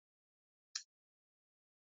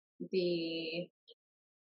the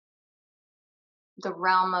the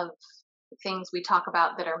realm of things we talk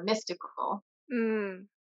about that are mystical, Mm.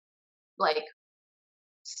 like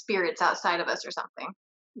spirits outside of us or something.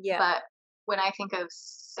 Yeah. But when I think of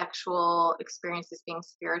sexual experiences being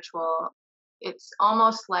spiritual, it's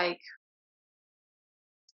almost like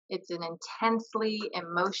it's an intensely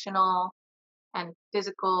emotional and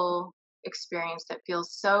physical experience that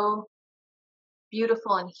feels so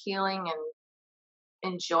beautiful and healing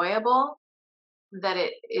and enjoyable that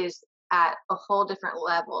it is at a whole different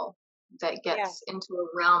level that Yeah. gets into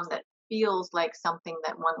a realm that feels like something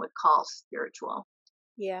that one would call spiritual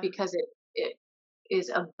Yeah. because it is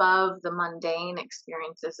above the mundane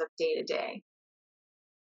experiences of day to day.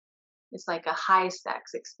 It's like a high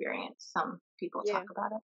sex experience. Some people talk Yeah.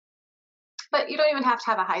 about it. But you don't even have to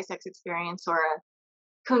have a high sex experience or a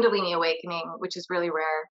Kundalini awakening, which is really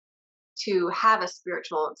rare, to have a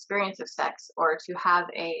spiritual experience of sex or to have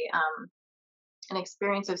an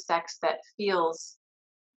experience of sex that feels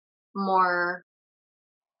more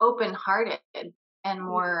open hearted and Mm.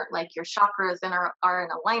 more like your chakras are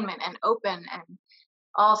in alignment and open and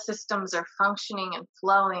all systems are functioning and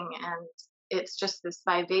flowing, and it's just this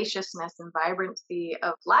vivaciousness and vibrancy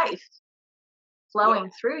of life Yeah.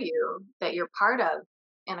 flowing through you that you're part of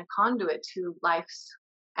and a conduit to life's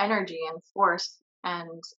energy and force.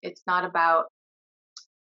 And it's not about,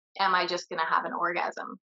 am I just going to have an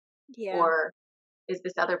orgasm, Yeah. or is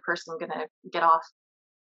this other person going to get off,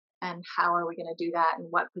 and how are we going to do that,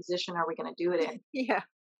 and what position are we going to do it in? Yeah.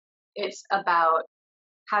 It's about,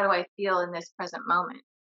 how do I feel in this present moment?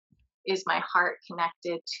 Is my heart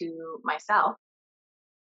connected to myself?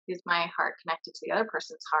 Is my heart connected to the other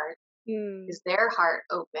person's heart? Mm. Is their heart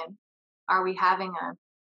open? Are we having a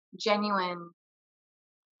genuine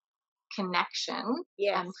connection and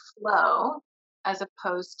Yes. flow as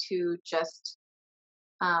opposed to just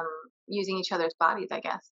um, using each other's bodies, I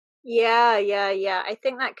guess? Yeah, yeah, yeah. I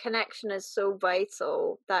think that connection is so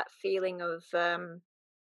vital, that feeling of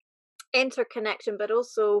interconnection, but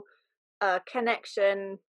also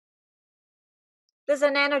connection. There's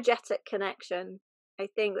an energetic connection. I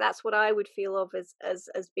think that's what I would feel of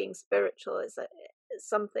as being spiritual, is that it's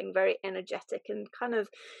something very energetic and kind of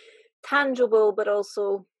tangible, but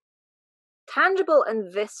also tangible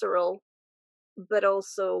and visceral, but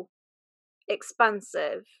also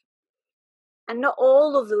expansive. And not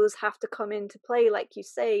all of those have to come into play, like you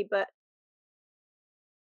say, but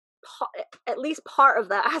at least part of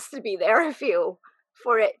that has to be there, I feel,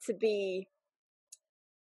 for it to be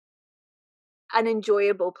an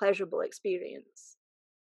enjoyable, pleasurable experience.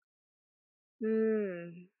 Hmm.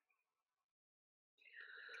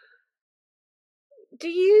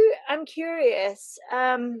 I'm curious,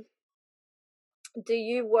 do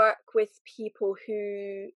you work with people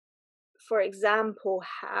who, for example,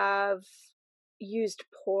 have used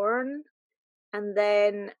porn and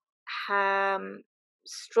then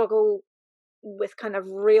struggle with kind of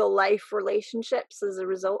real life relationships as a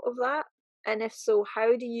result of that? And if so,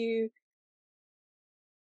 how do you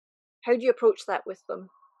approach that with them?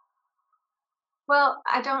 Well,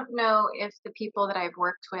 I don't know if the people that I've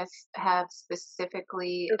worked with have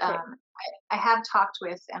specifically. Okay. I have talked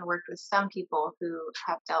with and worked with some people who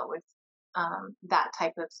have dealt with that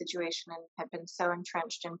type of situation and have been so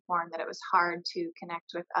entrenched in porn that it was hard to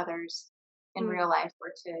connect with others in Mm. real life,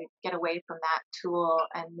 or to get away from that tool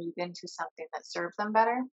and move into something that served them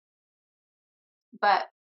better. But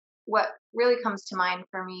what really comes to mind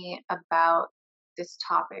for me about this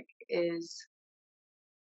topic is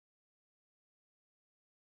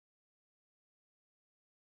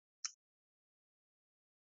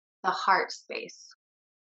the heart space.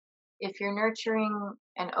 If you're nurturing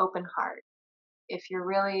an open heart, if you're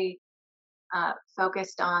really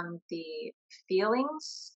focused on the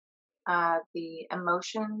feelings, the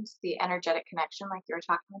emotions, the energetic connection, like you were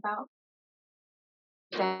talking about,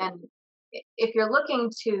 then if you're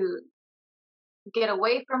looking to get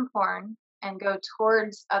away from porn and go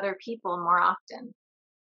towards other people more often,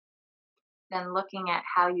 then looking at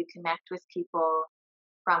how you connect with people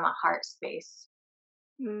from a heart space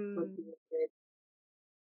would Mm. be a good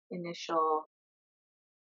initial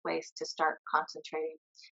place to start concentrating.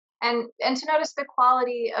 And to notice the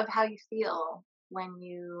quality of how you feel when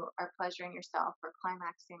you are pleasuring yourself or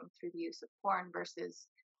climaxing through the use of porn versus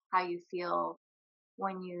how you feel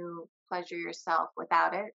when you pleasure yourself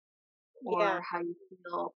without it, Yeah. or how you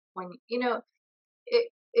feel when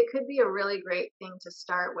it could be a really great thing to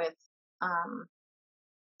start with, um,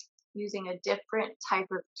 using a different type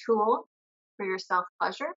of tool for your self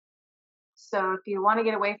pleasure. So if you want to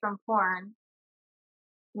get away from porn,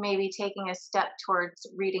 maybe taking a step towards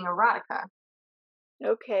reading erotica,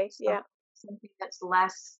 Okay. some, Yeah. something that's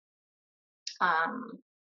less, um,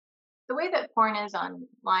 the way that porn is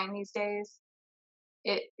online these days.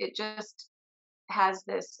 It just has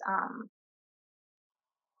this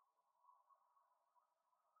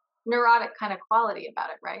neurotic kind of quality about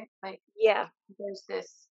it, right? Like Yeah. there's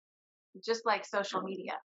this, just like social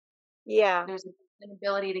media, Yeah. there's an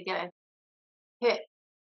ability to get a hit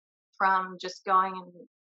from just going and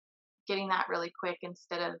getting that really quick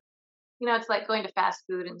instead of, it's like going to fast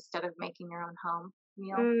food instead of making your own home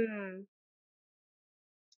meal. Mm.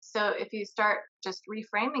 So if you start just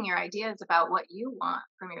reframing your ideas about what you want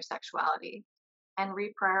from your sexuality and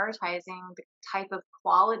reprioritizing the type of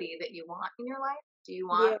quality that you want in your life, do you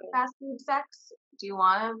want Yeah. fast food sex? Do you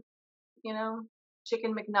want to,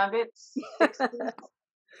 chicken McNuggets, 6 piece?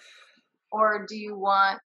 Or do you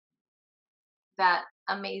want that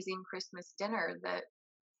amazing Christmas dinner that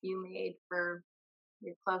you made for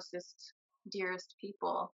your closest, dearest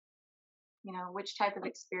people? Which type of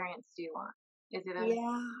experience do you want? Is it a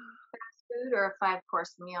Yeah. food or a 5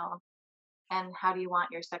 course meal? And how do you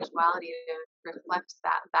want your sexuality to reflect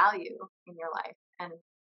that value in your life? And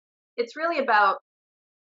it's really about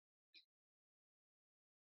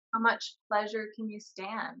how much pleasure can you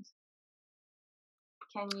stand?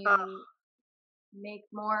 Can Oh, you make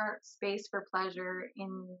more space for pleasure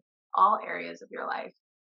in all areas of your life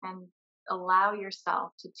and allow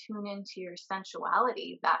yourself to tune into your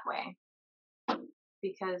sensuality that way?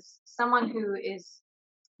 Because someone who is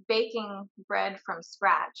baking bread from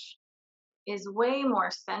scratch is way more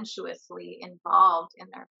sensuously involved in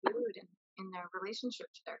their food and in their relationship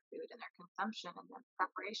to their food and their consumption and their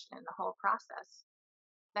preparation and the whole process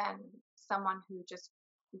than someone who just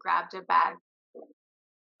grabbed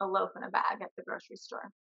a loaf in a bag at the grocery store.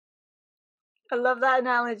 I love that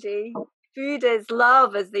analogy. Food is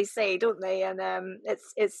love, as they say, don't they? And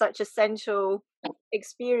it's such a sensual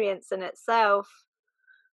experience in itself.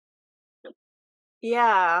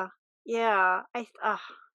 Yeah, yeah.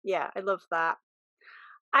 Yeah. I love that.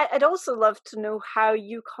 I'd also love to know how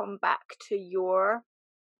you come back to your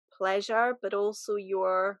pleasure, but also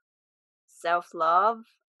your self love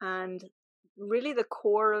and really the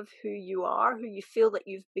core of who you are, who you feel that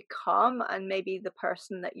you've become, and maybe the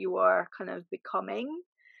person that you are kind of becoming.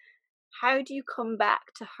 How do you come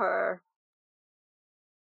back to her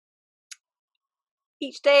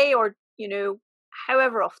each day or,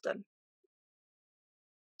 however often?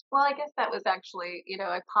 Well, I guess that was actually,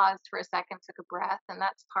 I paused for a second, took a breath, and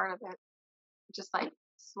that's part of it. Just like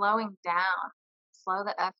slowing down, slow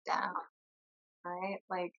the F down, right?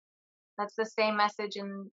 Like that's the same message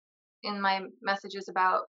in my messages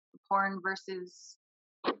about porn versus,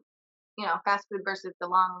 fast food versus the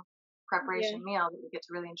long Yeah. preparation meal that you get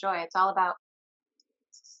to really enjoy. It's all about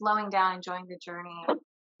slowing down, enjoying the journey,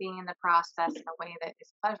 being in the process in a way that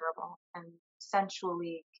is pleasurable and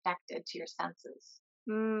sensually connected to your senses.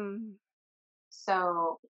 Mm.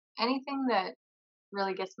 So anything that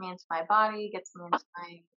really gets me into my body, gets me into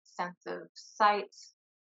my sense of sight,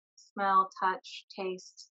 smell, touch,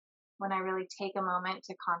 taste, when I really take a moment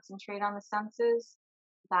to concentrate on the senses,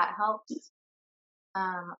 that helps.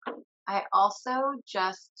 Um, I also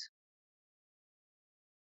just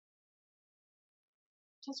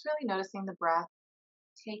really noticing the breath,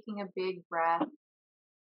 taking a big breath,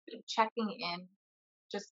 checking in,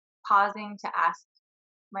 just pausing to ask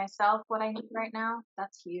myself what I need right now.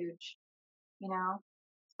 That's huge. You know,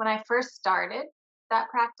 when I first started that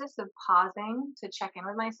practice of pausing to check in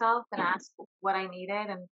with myself and ask what I needed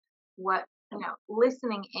and what,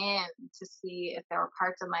 listening in to see if there were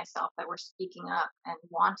parts of myself that were speaking up and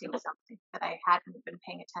wanting something that I hadn't been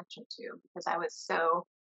paying attention to because I was so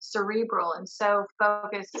cerebral and so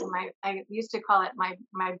focused. I used to call it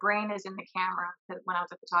my brain is in the camera when I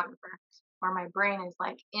was a photographer, or my brain is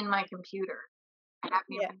like in my computer. I haven't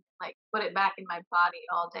Yeah. even like put it back in my body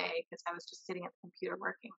all day because I was just sitting at the computer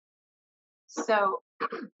working. So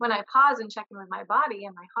when I pause and check in with my body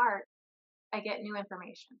and my heart, I get new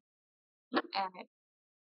information. And it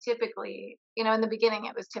typically, in the beginning,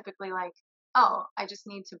 it was typically like, oh, I just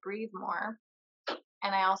need to breathe more.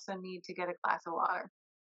 And I also need to get a glass of water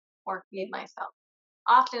or feed Yeah. myself.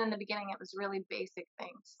 often in the beginning it was really basic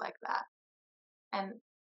things like that. And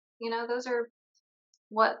those are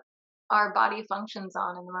what our body functions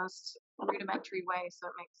on in the most rudimentary way, so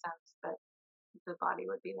it makes sense that the body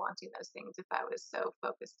would be wanting those things if I was so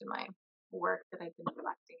focused in my work that I've been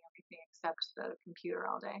neglecting everything except the computer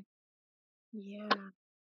all day. Yeah.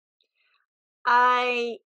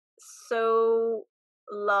 I so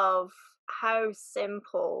love how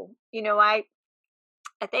simple, I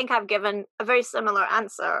think I've given a very similar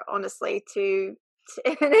answer, honestly, to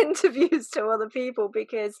in interviews to other people,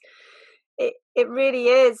 because it really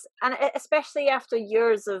is, and especially after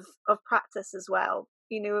years of practice as well.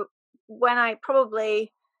 When I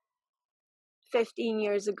probably 15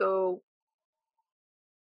 years ago,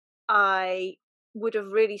 I would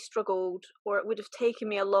have really struggled, or it would have taken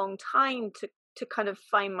me a long time to kind of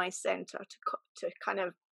find my center, to kind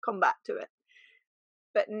of come back to it.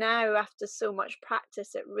 But now, after so much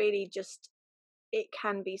practice, it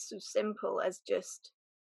can be so simple as just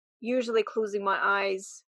usually closing my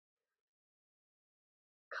eyes,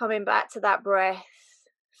 coming back to that breath,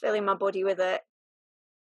 filling my body with it,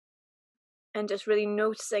 and just really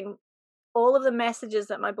noticing all of the messages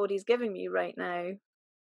that my body's giving me right now,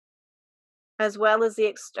 as well as the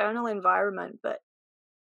external environment, but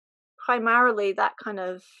primarily that kind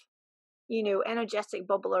of, energetic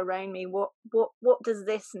bubble around me. What does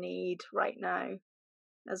this need right now,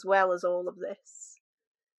 as well as all of this?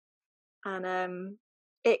 And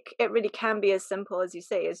it really can be as simple as you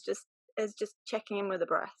say, as just checking in with the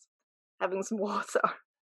breath, having some water,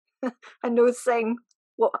 and noticing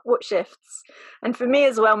what shifts. And for me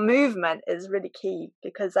as well, movement is really key,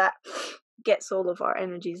 because that gets all of our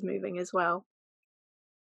energies moving as well.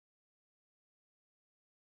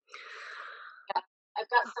 Yeah, I've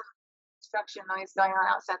got some construction noise going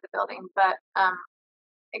on outside the building, but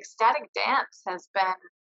ecstatic dance has been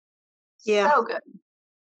Yeah. so good.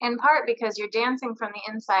 In part because you're dancing from the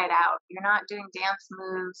inside out. You're not doing dance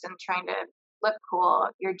moves and trying to look cool.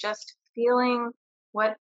 You're just feeling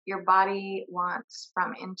what your body wants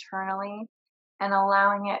from internally and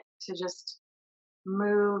allowing it to just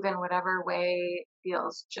move in whatever way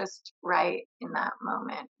feels just right in that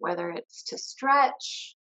moment, whether it's to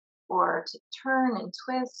stretch or to turn and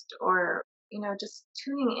twist, or just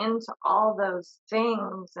tuning into all those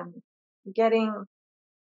things and getting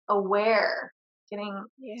aware, getting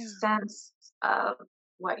Yeah. sense of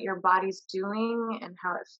what your body's doing and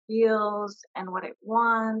how it feels and what it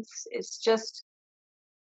wants. Is just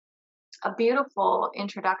a beautiful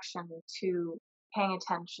introduction to paying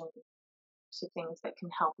attention to things that can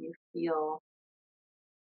help you feel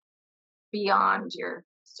beyond your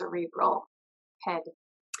cerebral head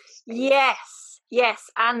space. Yes,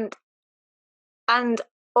 and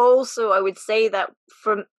also I would say that,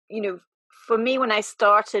 from for me when I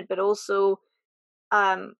started, but also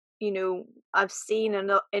um I've seen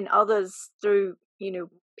in others, through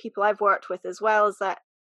people I've worked with as well, is that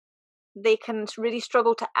they can really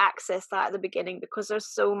struggle to access that at the beginning, because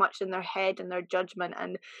there's so much in their head and their judgment,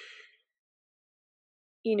 and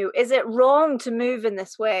is it wrong to move in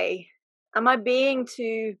this way? Am I being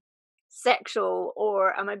too sexual,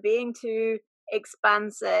 or am I being too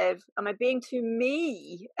expansive? Am I being too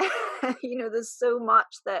me? There's so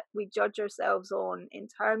much that we judge ourselves on in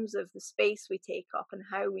terms of the space we take up and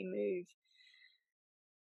how we move.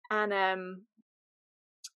 And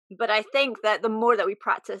but I think that the more that we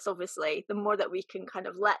practice, obviously, the more that we can kind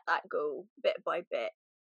of let that go bit by bit.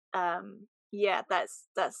 Yeah, that's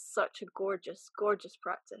such a gorgeous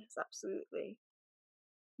practice. Absolutely.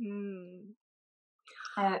 Mm.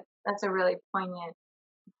 That's a really poignant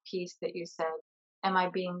piece that you said. Am I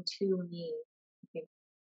being too me? I think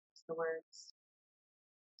that's the words.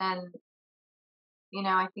 And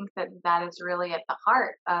I think that that is really at the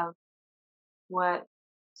heart of what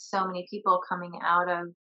so many people coming out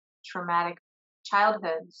of traumatic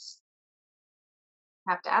childhoods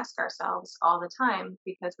have to ask ourselves all the time,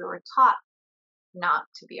 because we were taught not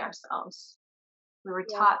to be ourselves. We were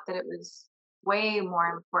Yeah. taught that it was way more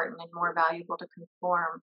important and more valuable to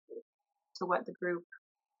conform to what the group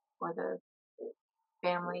or the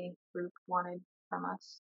family group wanted from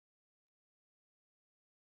us.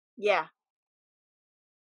 Yeah.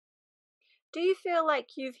 Do you feel like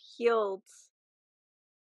you've healed,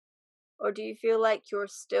 or do you feel like you're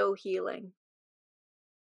still healing?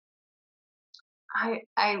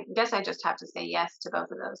 I guess I just have to say yes to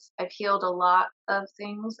both of those. I've healed a lot of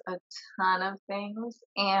things, a ton of things,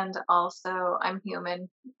 and also I'm human.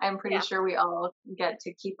 I'm pretty Yeah. sure we all get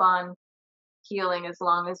to keep on healing as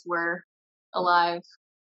long as we're alive.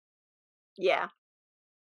 Yeah.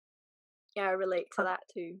 Yeah, I relate to that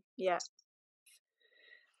too. Yeah.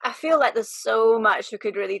 I feel like there's so much we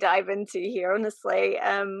could really dive into here, honestly.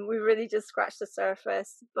 We really just scratched the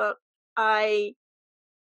surface, but I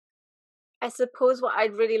suppose what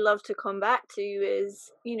I'd really love to come back to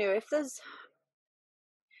is, if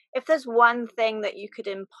there's one thing that you could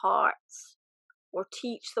impart or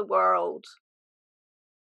teach the world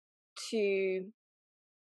to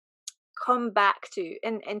come back to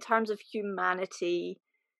in terms of humanity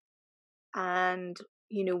and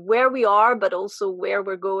where we are but also where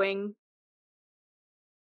we're going,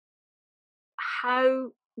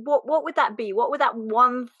 how what would that be? What would that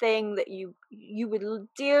one thing that you would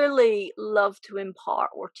dearly love to impart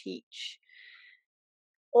or teach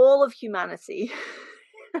all of humanity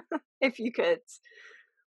if you could?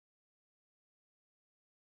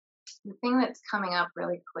 The thing that's coming up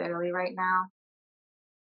really clearly right now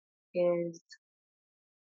is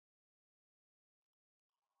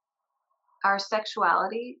our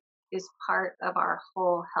sexuality is part of our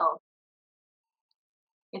whole health.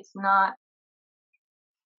 It's not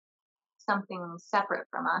something separate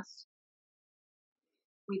from us.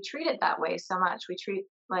 We treat it that way so much. We treat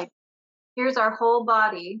like, here's our whole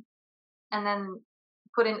body, and then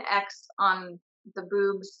put an X on the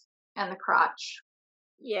boobs and the crotch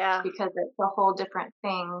Yeah. because it's a whole different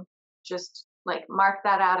thing. Just like mark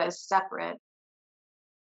that out as separate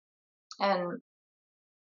and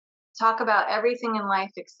talk about everything in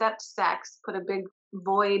life except sex. Put a big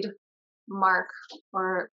void mark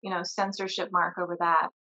or, censorship mark over that.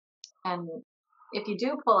 And if you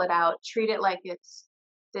do pull it out, treat it like it's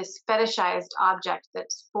this fetishized object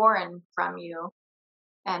that's foreign from you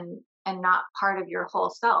and not part of your whole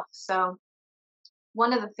self. So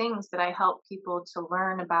one of the things that I help people to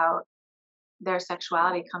learn about their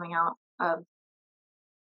sexuality coming out of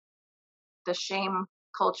the shame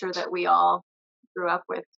culture that we all grew up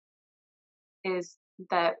with is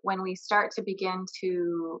that when we start to begin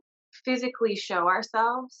to physically show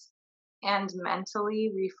ourselves and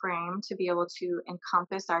mentally reframe to be able to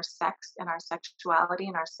encompass our sex and our sexuality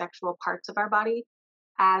and our sexual parts of our body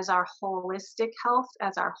as our holistic health,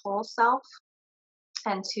 as our whole self,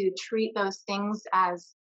 and to treat those things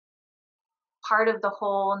as part of the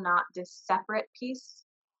whole, not this separate piece,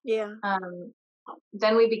 Yeah.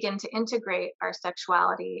 then we begin to integrate our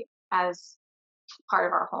sexuality as part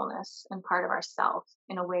of our wholeness and part of ourself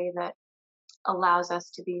in a way that allows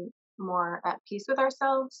us to be more at peace with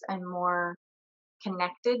ourselves and more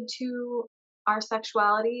connected to our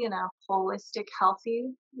sexuality in a holistic,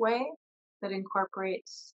 healthy way that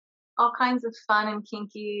incorporates all kinds of fun and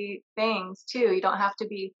kinky things too. You don't have to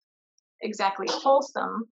be exactly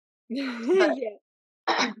wholesome, but Yeah.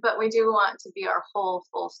 but we do want to be our whole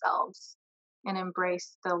full selves and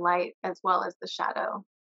embrace the light as well as the shadow,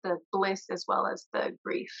 the bliss as well as the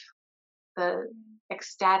grief, the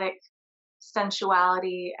ecstatic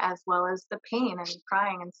sensuality as well as the pain and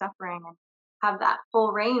crying and suffering, and have that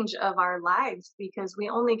full range of our lives because we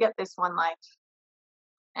only get this one life.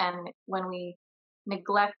 And when we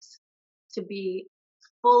neglect to be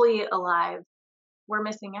fully alive, we're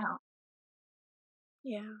missing out.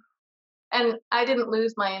 Yeah. And I didn't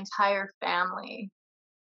lose my entire family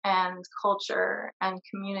and culture and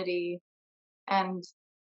community and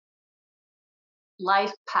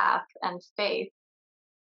life path and faith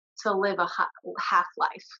to live a half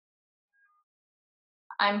life.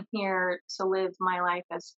 I'm here to live my life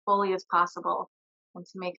as fully as possible and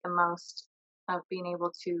to make the most of being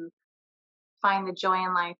able to find the joy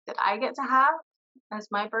in life that I get to have as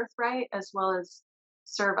my birthright, as well as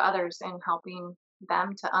serve others in helping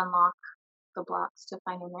them to unlock the blocks to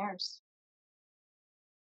finding theirs.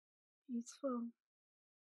 Beautiful.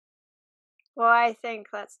 Well, I think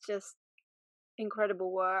that's just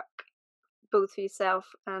incredible work, both for yourself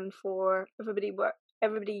and for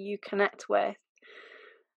everybody you connect with.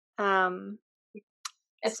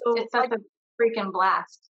 It's such a freaking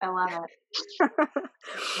blast. I love it.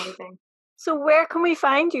 Amazing. So where can we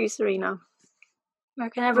find you, Serena? Where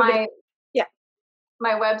can everybody?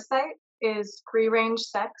 My website is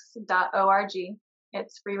freerangesex.org.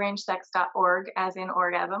 It's freerangesex.org as in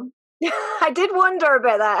orgasm. I did wonder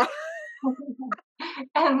about that.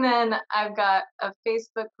 And then I've got a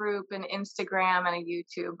Facebook group, an Instagram, and a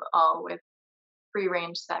YouTube, all with Free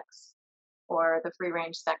Range Sex or the Free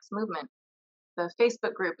Range Sex Movement. The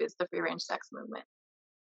Facebook group is the Free Range Sex Movement.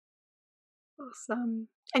 Awesome.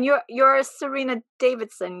 And you're Serena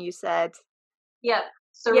Davidson, you said. Yep.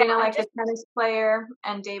 Serena like the tennis player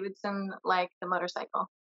and Davidson like the motorcycle.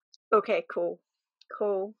 Okay, cool.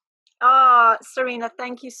 Ah, Serena,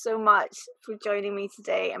 thank you so much for joining me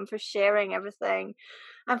today and for sharing everything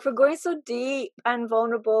and for going so deep and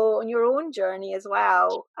vulnerable on your own journey as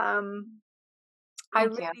well. I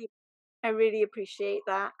Thank you. really I really appreciate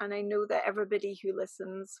that, and I know that everybody who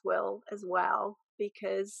listens will as well,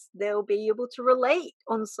 because they'll be able to relate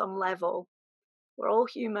on some level. We're all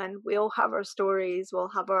human. We all have our stories. We'll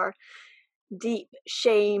have our deep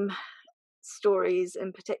shame stories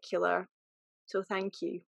in particular. So thank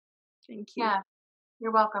you. Thank you. Yeah,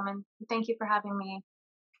 you're welcome, and thank you for having me.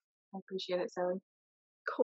 I appreciate it, Zoe.